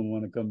 and they don't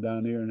want to come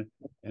down here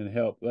and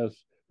help us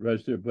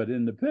register. But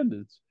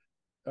independents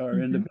are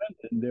independent,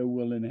 and they're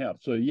willing to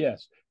help. So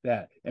yes,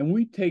 that, and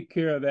we take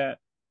care of that.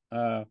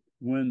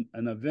 When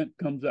an event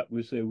comes up,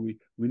 we say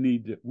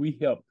we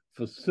help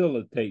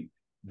facilitate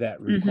that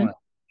requirement.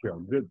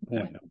 Good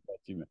point.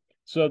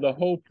 So the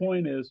whole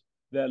point is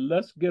that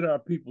let's get our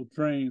people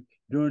trained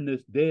during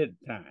this dead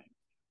time.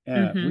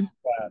 We've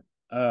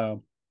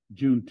got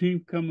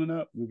Juneteenth coming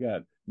up. We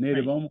got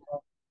Native Omaha.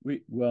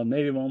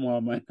 Native Omaha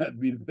might not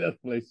be the best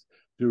place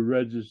to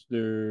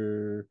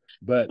register,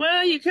 but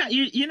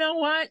you know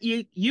what?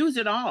 You use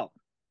it all.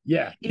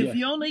 Yeah. If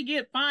you only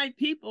get 5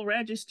 people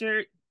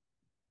registered,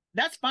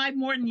 that's 5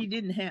 more than you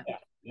didn't have.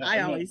 I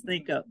always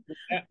think of,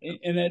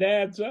 and it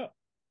adds up.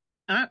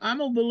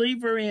 I'm a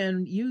believer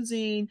in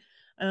using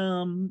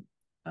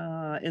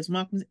as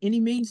much as any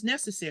means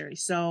necessary.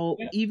 So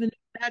even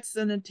if that's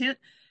an intent,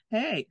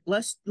 hey,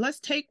 let's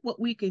take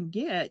what we can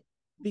get,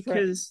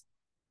 because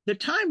the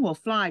time will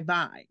fly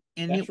by,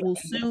 and it will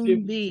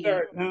soon be.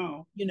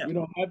 Now, we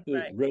don't have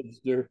to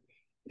register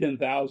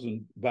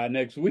 10,000 by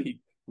next week.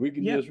 We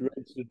can just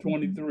register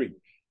 23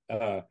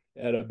 at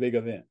a big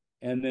event,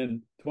 and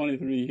then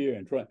 23 here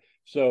and 20.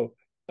 So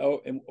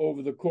and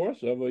over the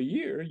course of a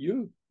year,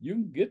 you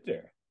can get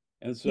there.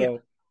 And so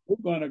we're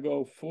going to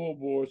go full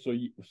board.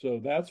 So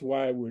that's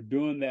why we're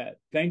doing that.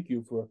 Thank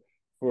you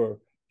for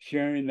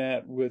sharing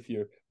that with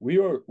you.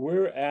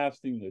 We're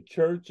asking the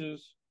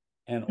churches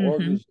and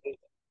organizations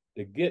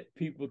to get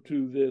people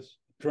to this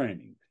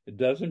training. It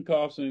doesn't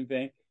cost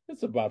anything.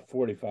 It's about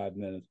 45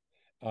 minutes.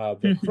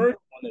 The first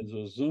one is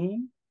a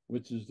Zoom,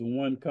 which is the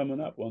one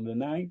coming up on the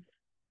 9th.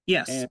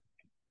 Yes. And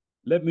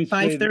let me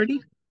say 5:30.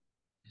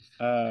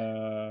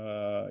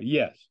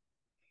 Yes.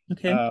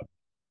 Okay.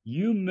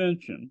 You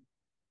mentioned,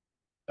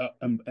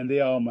 and they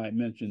all might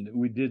mention that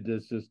we did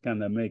this just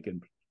kind of make it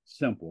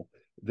simple.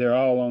 They're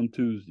all on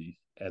Tuesdays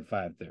at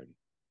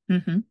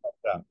 5:30.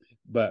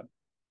 But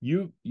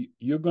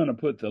you're going to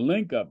put the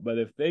link up. But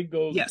if they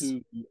go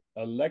to the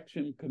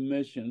Election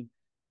Commission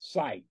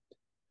site,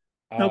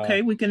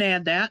 okay, we can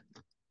add that.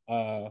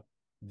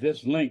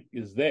 This link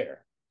is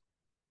there.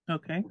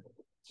 Okay.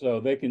 So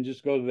they can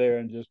just go there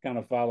and just kind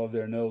of follow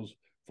their nose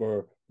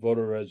for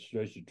voter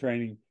registration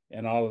training,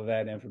 and all of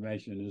that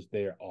information is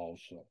there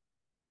also.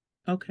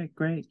 Okay,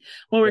 great.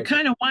 Well, we're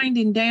kind of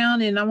winding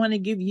down, and I want to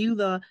give you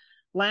the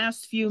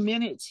last few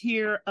minutes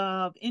here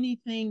of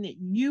anything that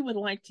you would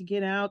like to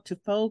get out to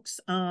folks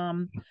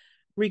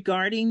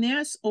regarding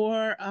this,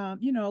 or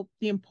the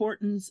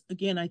importance,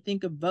 again, I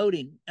think, of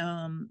voting,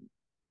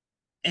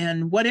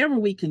 and whatever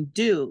we can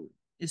do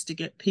is to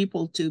get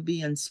people to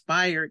be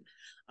inspired.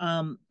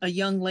 A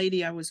young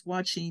lady I was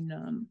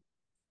watching,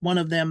 one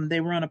of them,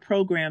 they were on a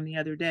program the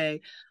other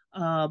day,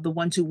 the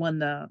ones who won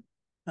the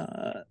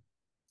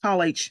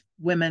college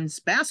women's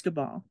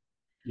basketball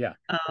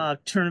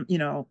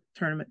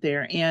tournament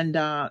there.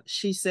 And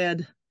she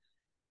said,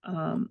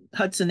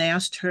 Hudson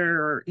asked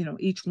her,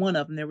 each one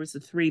of them, there was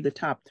the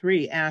top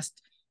three,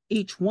 asked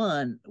each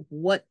one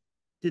what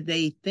did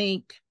they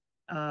think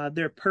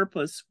their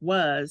purpose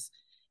was.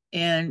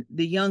 And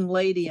the young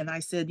lady, and I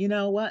said, you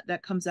know what,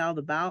 that comes out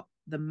of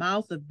the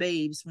mouth of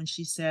babes when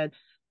she said,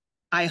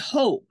 I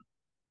hope.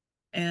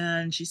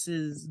 And she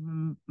says,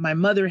 my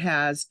mother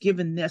has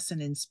given this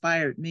and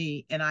inspired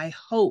me. And I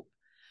hope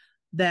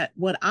that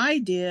what I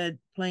did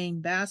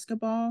playing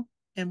basketball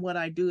and what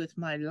I do with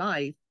my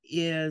life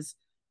is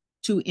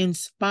to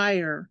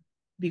inspire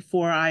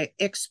before I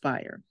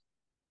expire.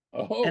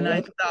 And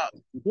I thought,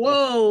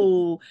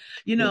 whoa,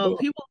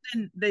 people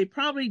they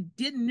probably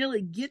didn't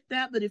really get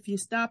that. But if you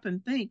stop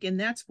and think, and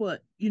that's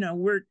what,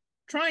 we're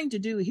trying to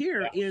do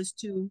here is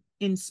to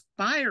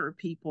inspire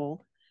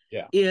people,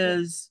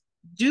 is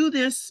do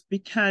this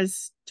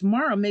because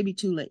tomorrow may be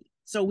too late.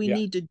 So we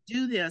need to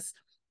do this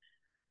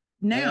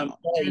now.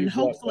 And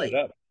hopefully.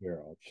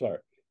 Cheryl. Sorry.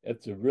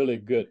 It's a really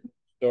good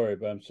story,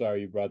 but I'm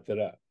sorry you brought that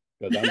up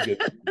because I'm getting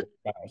to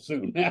expire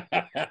soon.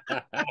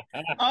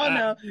 Oh,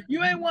 no,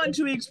 you ain't one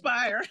to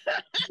expire.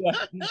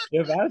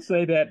 If I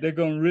say that, they're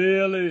going to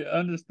really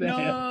understand.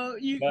 No,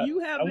 you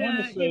have I want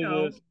to say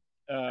this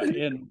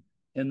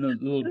in the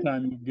little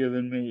time you've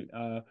given me.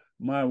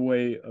 My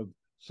way of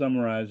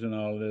summarizing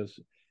all this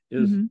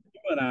is you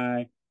and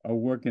I are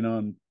working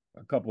on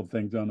a couple of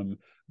things on them,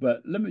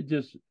 but let me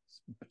just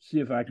see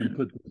if I can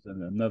put this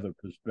in another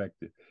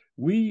perspective.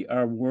 We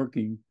are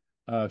working,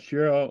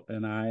 Cheryl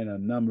and I and a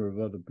number of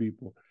other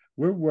people,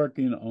 we're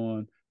working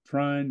on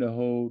trying to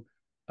hold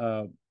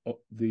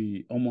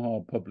the Omaha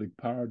Public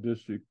Power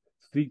District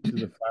feet to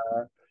the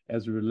fire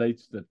as it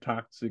relates to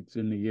toxics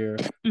in the air,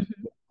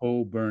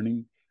 coal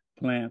burning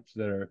plants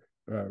that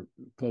are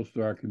close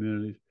to our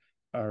communities.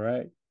 All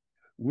right.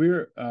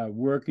 We're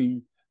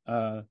working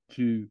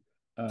to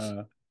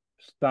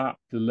stop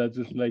the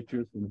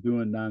legislature from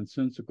doing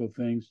nonsensical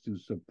things to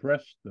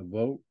suppress the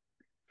vote.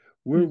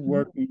 We're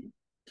working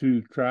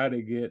to try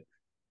to get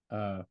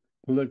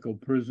political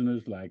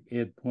prisoners like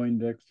Ed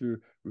Poindexter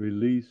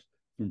released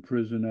from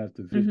prison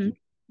after 50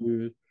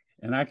 years.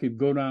 And I could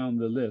go down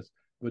the list,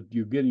 but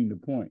you're getting the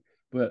point.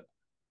 But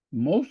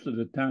most of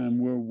the time,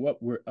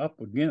 what we're up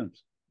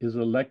against is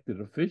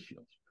elected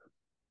officials.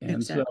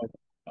 And so,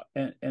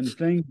 and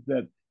things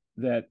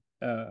that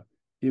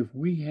if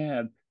we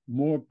had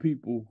more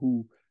people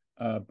who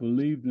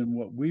believed in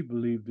what we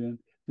believed in,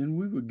 then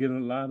we would get a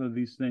lot of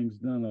these things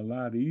done a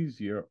lot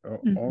easier or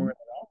at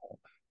all.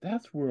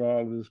 That's where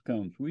all this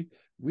comes.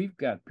 We've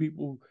got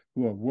people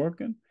who are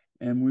working,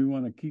 and we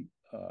want to keep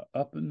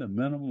upping the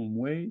minimum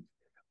wage.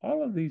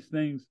 All of these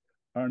things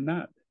are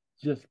not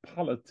just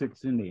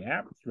politics in the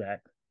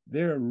abstract.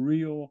 They're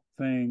real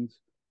things,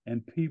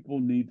 and people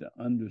need to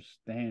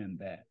understand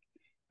that.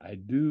 I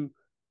do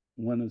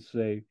want to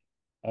say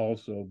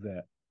also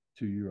that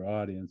to your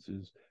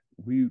audiences,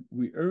 we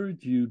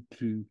urge you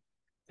to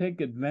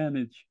take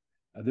advantage.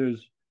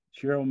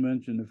 Cheryl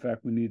mentioned the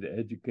fact we need to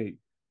educate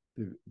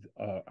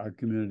our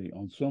community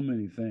on so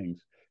many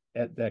things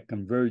that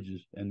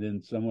converges, and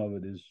then some of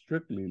it is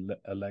strictly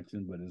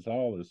election, but it's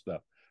all this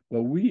stuff.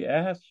 But we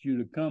ask you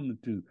to come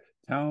to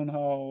town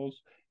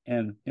halls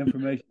and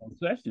informational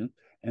sessions,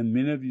 and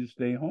many of you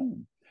stay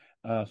home.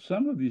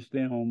 Some of you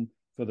stay home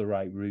for the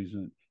right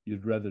reason.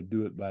 You'd rather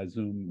do it by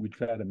Zoom. We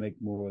try to make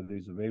more of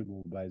these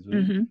available by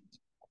Zoom.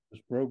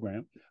 this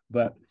program.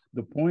 But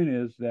the point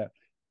is that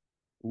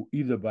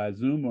either by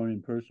Zoom or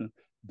in person,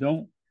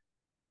 don't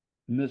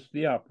miss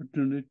the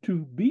opportunity to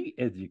be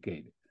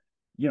educated.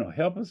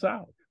 Help us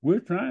out. We're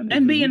trying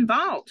to be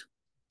involved.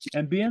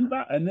 And be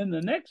involved. And then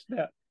the next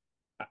step,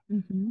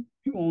 you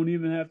won't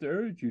even have to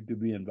urge you to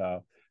be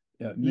involved.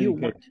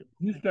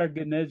 You start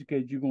getting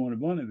educated, you're going to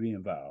want to be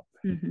involved.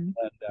 And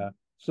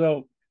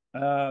so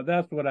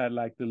that's what I'd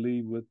like to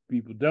leave with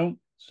people. Don't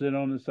sit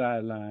on the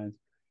sidelines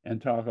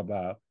and talk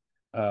about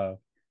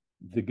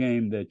the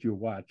game that you're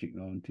watching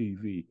on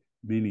TV,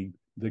 meaning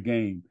the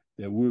game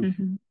that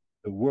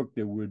the work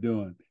that we're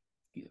doing.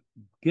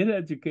 Get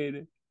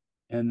educated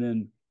and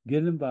then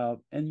get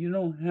involved. And you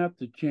don't have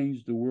to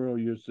change the world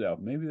yourself.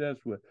 Maybe that's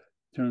what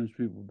turns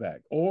people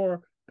back.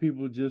 Or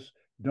people just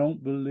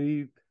don't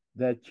believe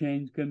that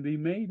change can be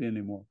made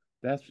anymore.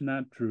 That's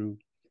not true.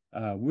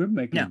 We're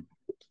making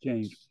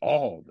change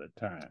all the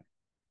time.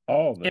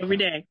 Every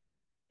day.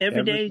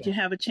 Every day you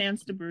have a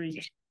chance to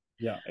breathe.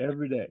 Yeah,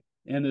 every day.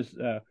 And it's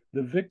the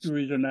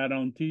victories are not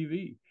on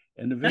TV.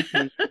 And the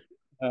victories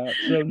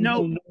so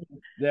no know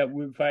that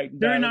we're fighting.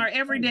 They're in our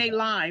everyday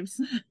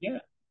lives. Yeah.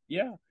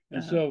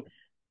 And so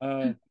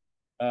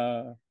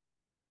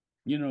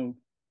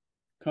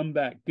come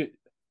back,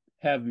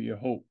 have your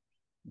hope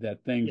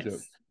that things are.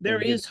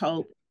 There is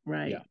hope,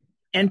 right? Yeah.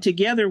 And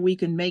together we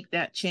can make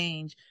that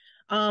change.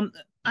 Preston,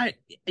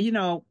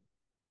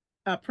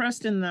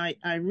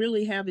 I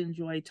really have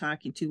enjoyed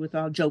talking to you, with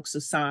all jokes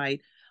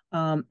aside.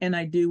 And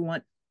I do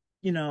want,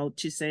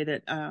 to say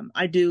that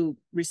I do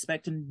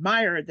respect and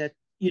admire that,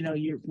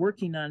 you're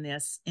working on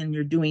this and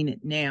you're doing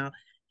it now.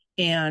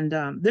 And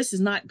this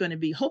is not going to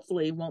be,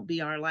 hopefully it won't be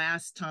our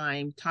last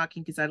time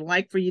talking, because I'd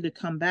like for you to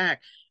come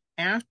back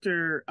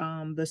after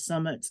the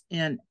summits,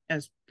 and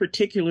as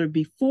particular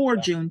before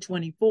June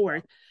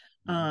 24th,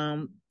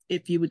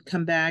 if you would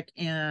come back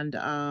and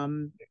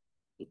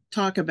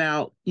talk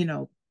about,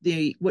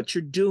 what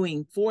you're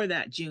doing for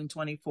that June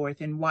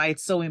 24th and why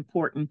it's so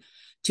important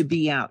to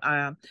be out.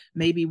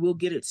 Maybe we'll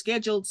get it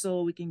scheduled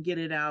so we can get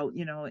it out.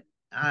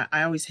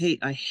 I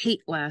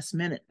hate last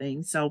minute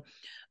things. So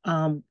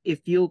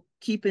if you'll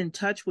keep in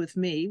touch with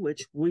me,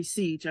 which we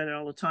see each other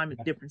all the time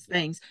at different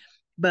things,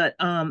 but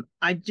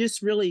I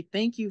just really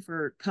thank you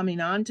for coming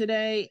on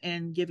today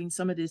and giving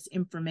some of this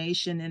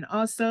information. And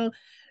also,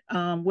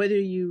 whether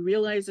you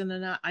realize it or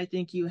not, I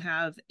think you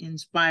have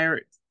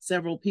inspired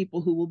several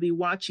people who will be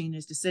watching,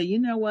 is to say, you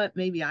know what,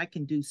 maybe I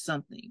can do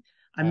something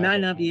I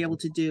might not be able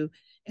to do.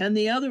 And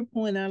the other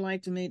point I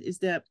like to make is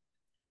that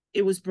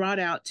it was brought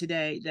out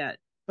today that,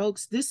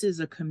 folks, this is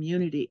a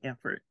community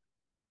effort.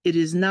 It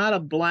is not a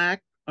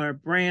black or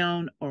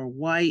brown or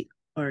white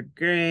or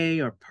gray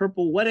or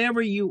purple.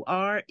 Whatever you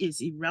are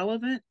is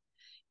irrelevant.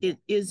 It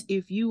is,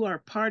 if you are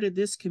part of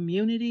this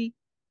community,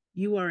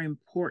 you are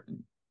important.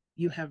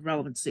 You have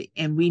relevancy.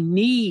 And we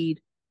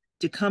need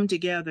to come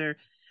together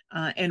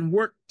and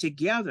work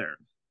together,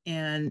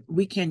 and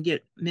we can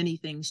get many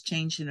things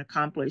changed and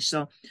accomplished.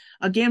 So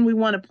again, we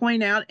want to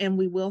point out, and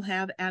we will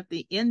have at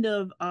the end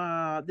of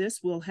this,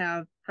 we'll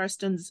have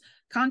Preston's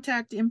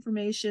contact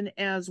information,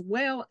 as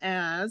well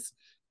as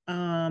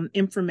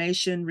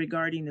information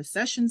regarding the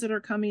sessions that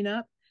are coming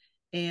up.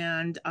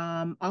 And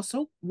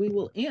also we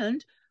will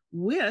end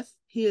with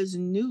his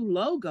new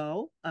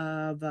logo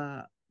of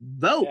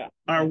Vote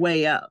Our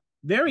Way Up.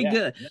 Very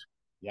good.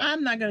 Yeah.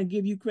 I'm not going to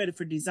give you credit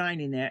for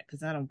designing that,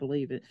 because I don't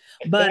believe it,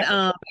 but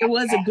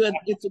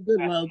it's a good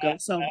logo.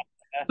 So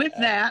with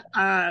that,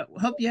 I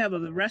hope you have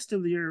the rest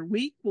of your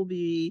week will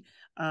be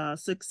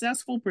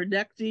successful,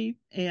 productive,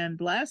 and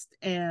blessed.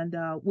 And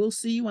we'll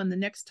see you on the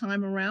next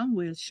time around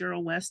with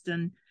Cheryl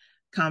Weston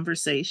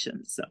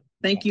Conversations. So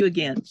thank you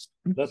again.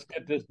 Let's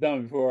get this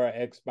done before I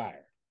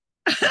expire.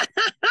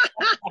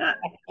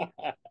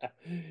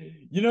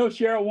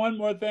 Cheryl, one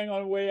more thing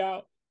on the way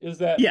out is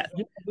that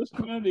this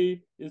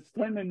community is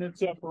turning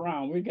itself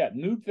around. We got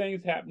new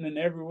things happening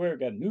everywhere. We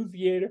got new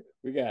theater.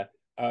 We got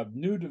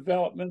new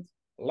developments,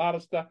 a lot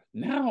of stuff.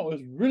 Now is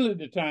really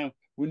the time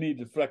we need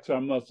to flex our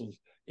muscles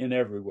in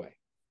every way.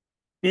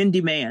 In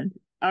demand.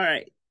 All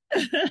right.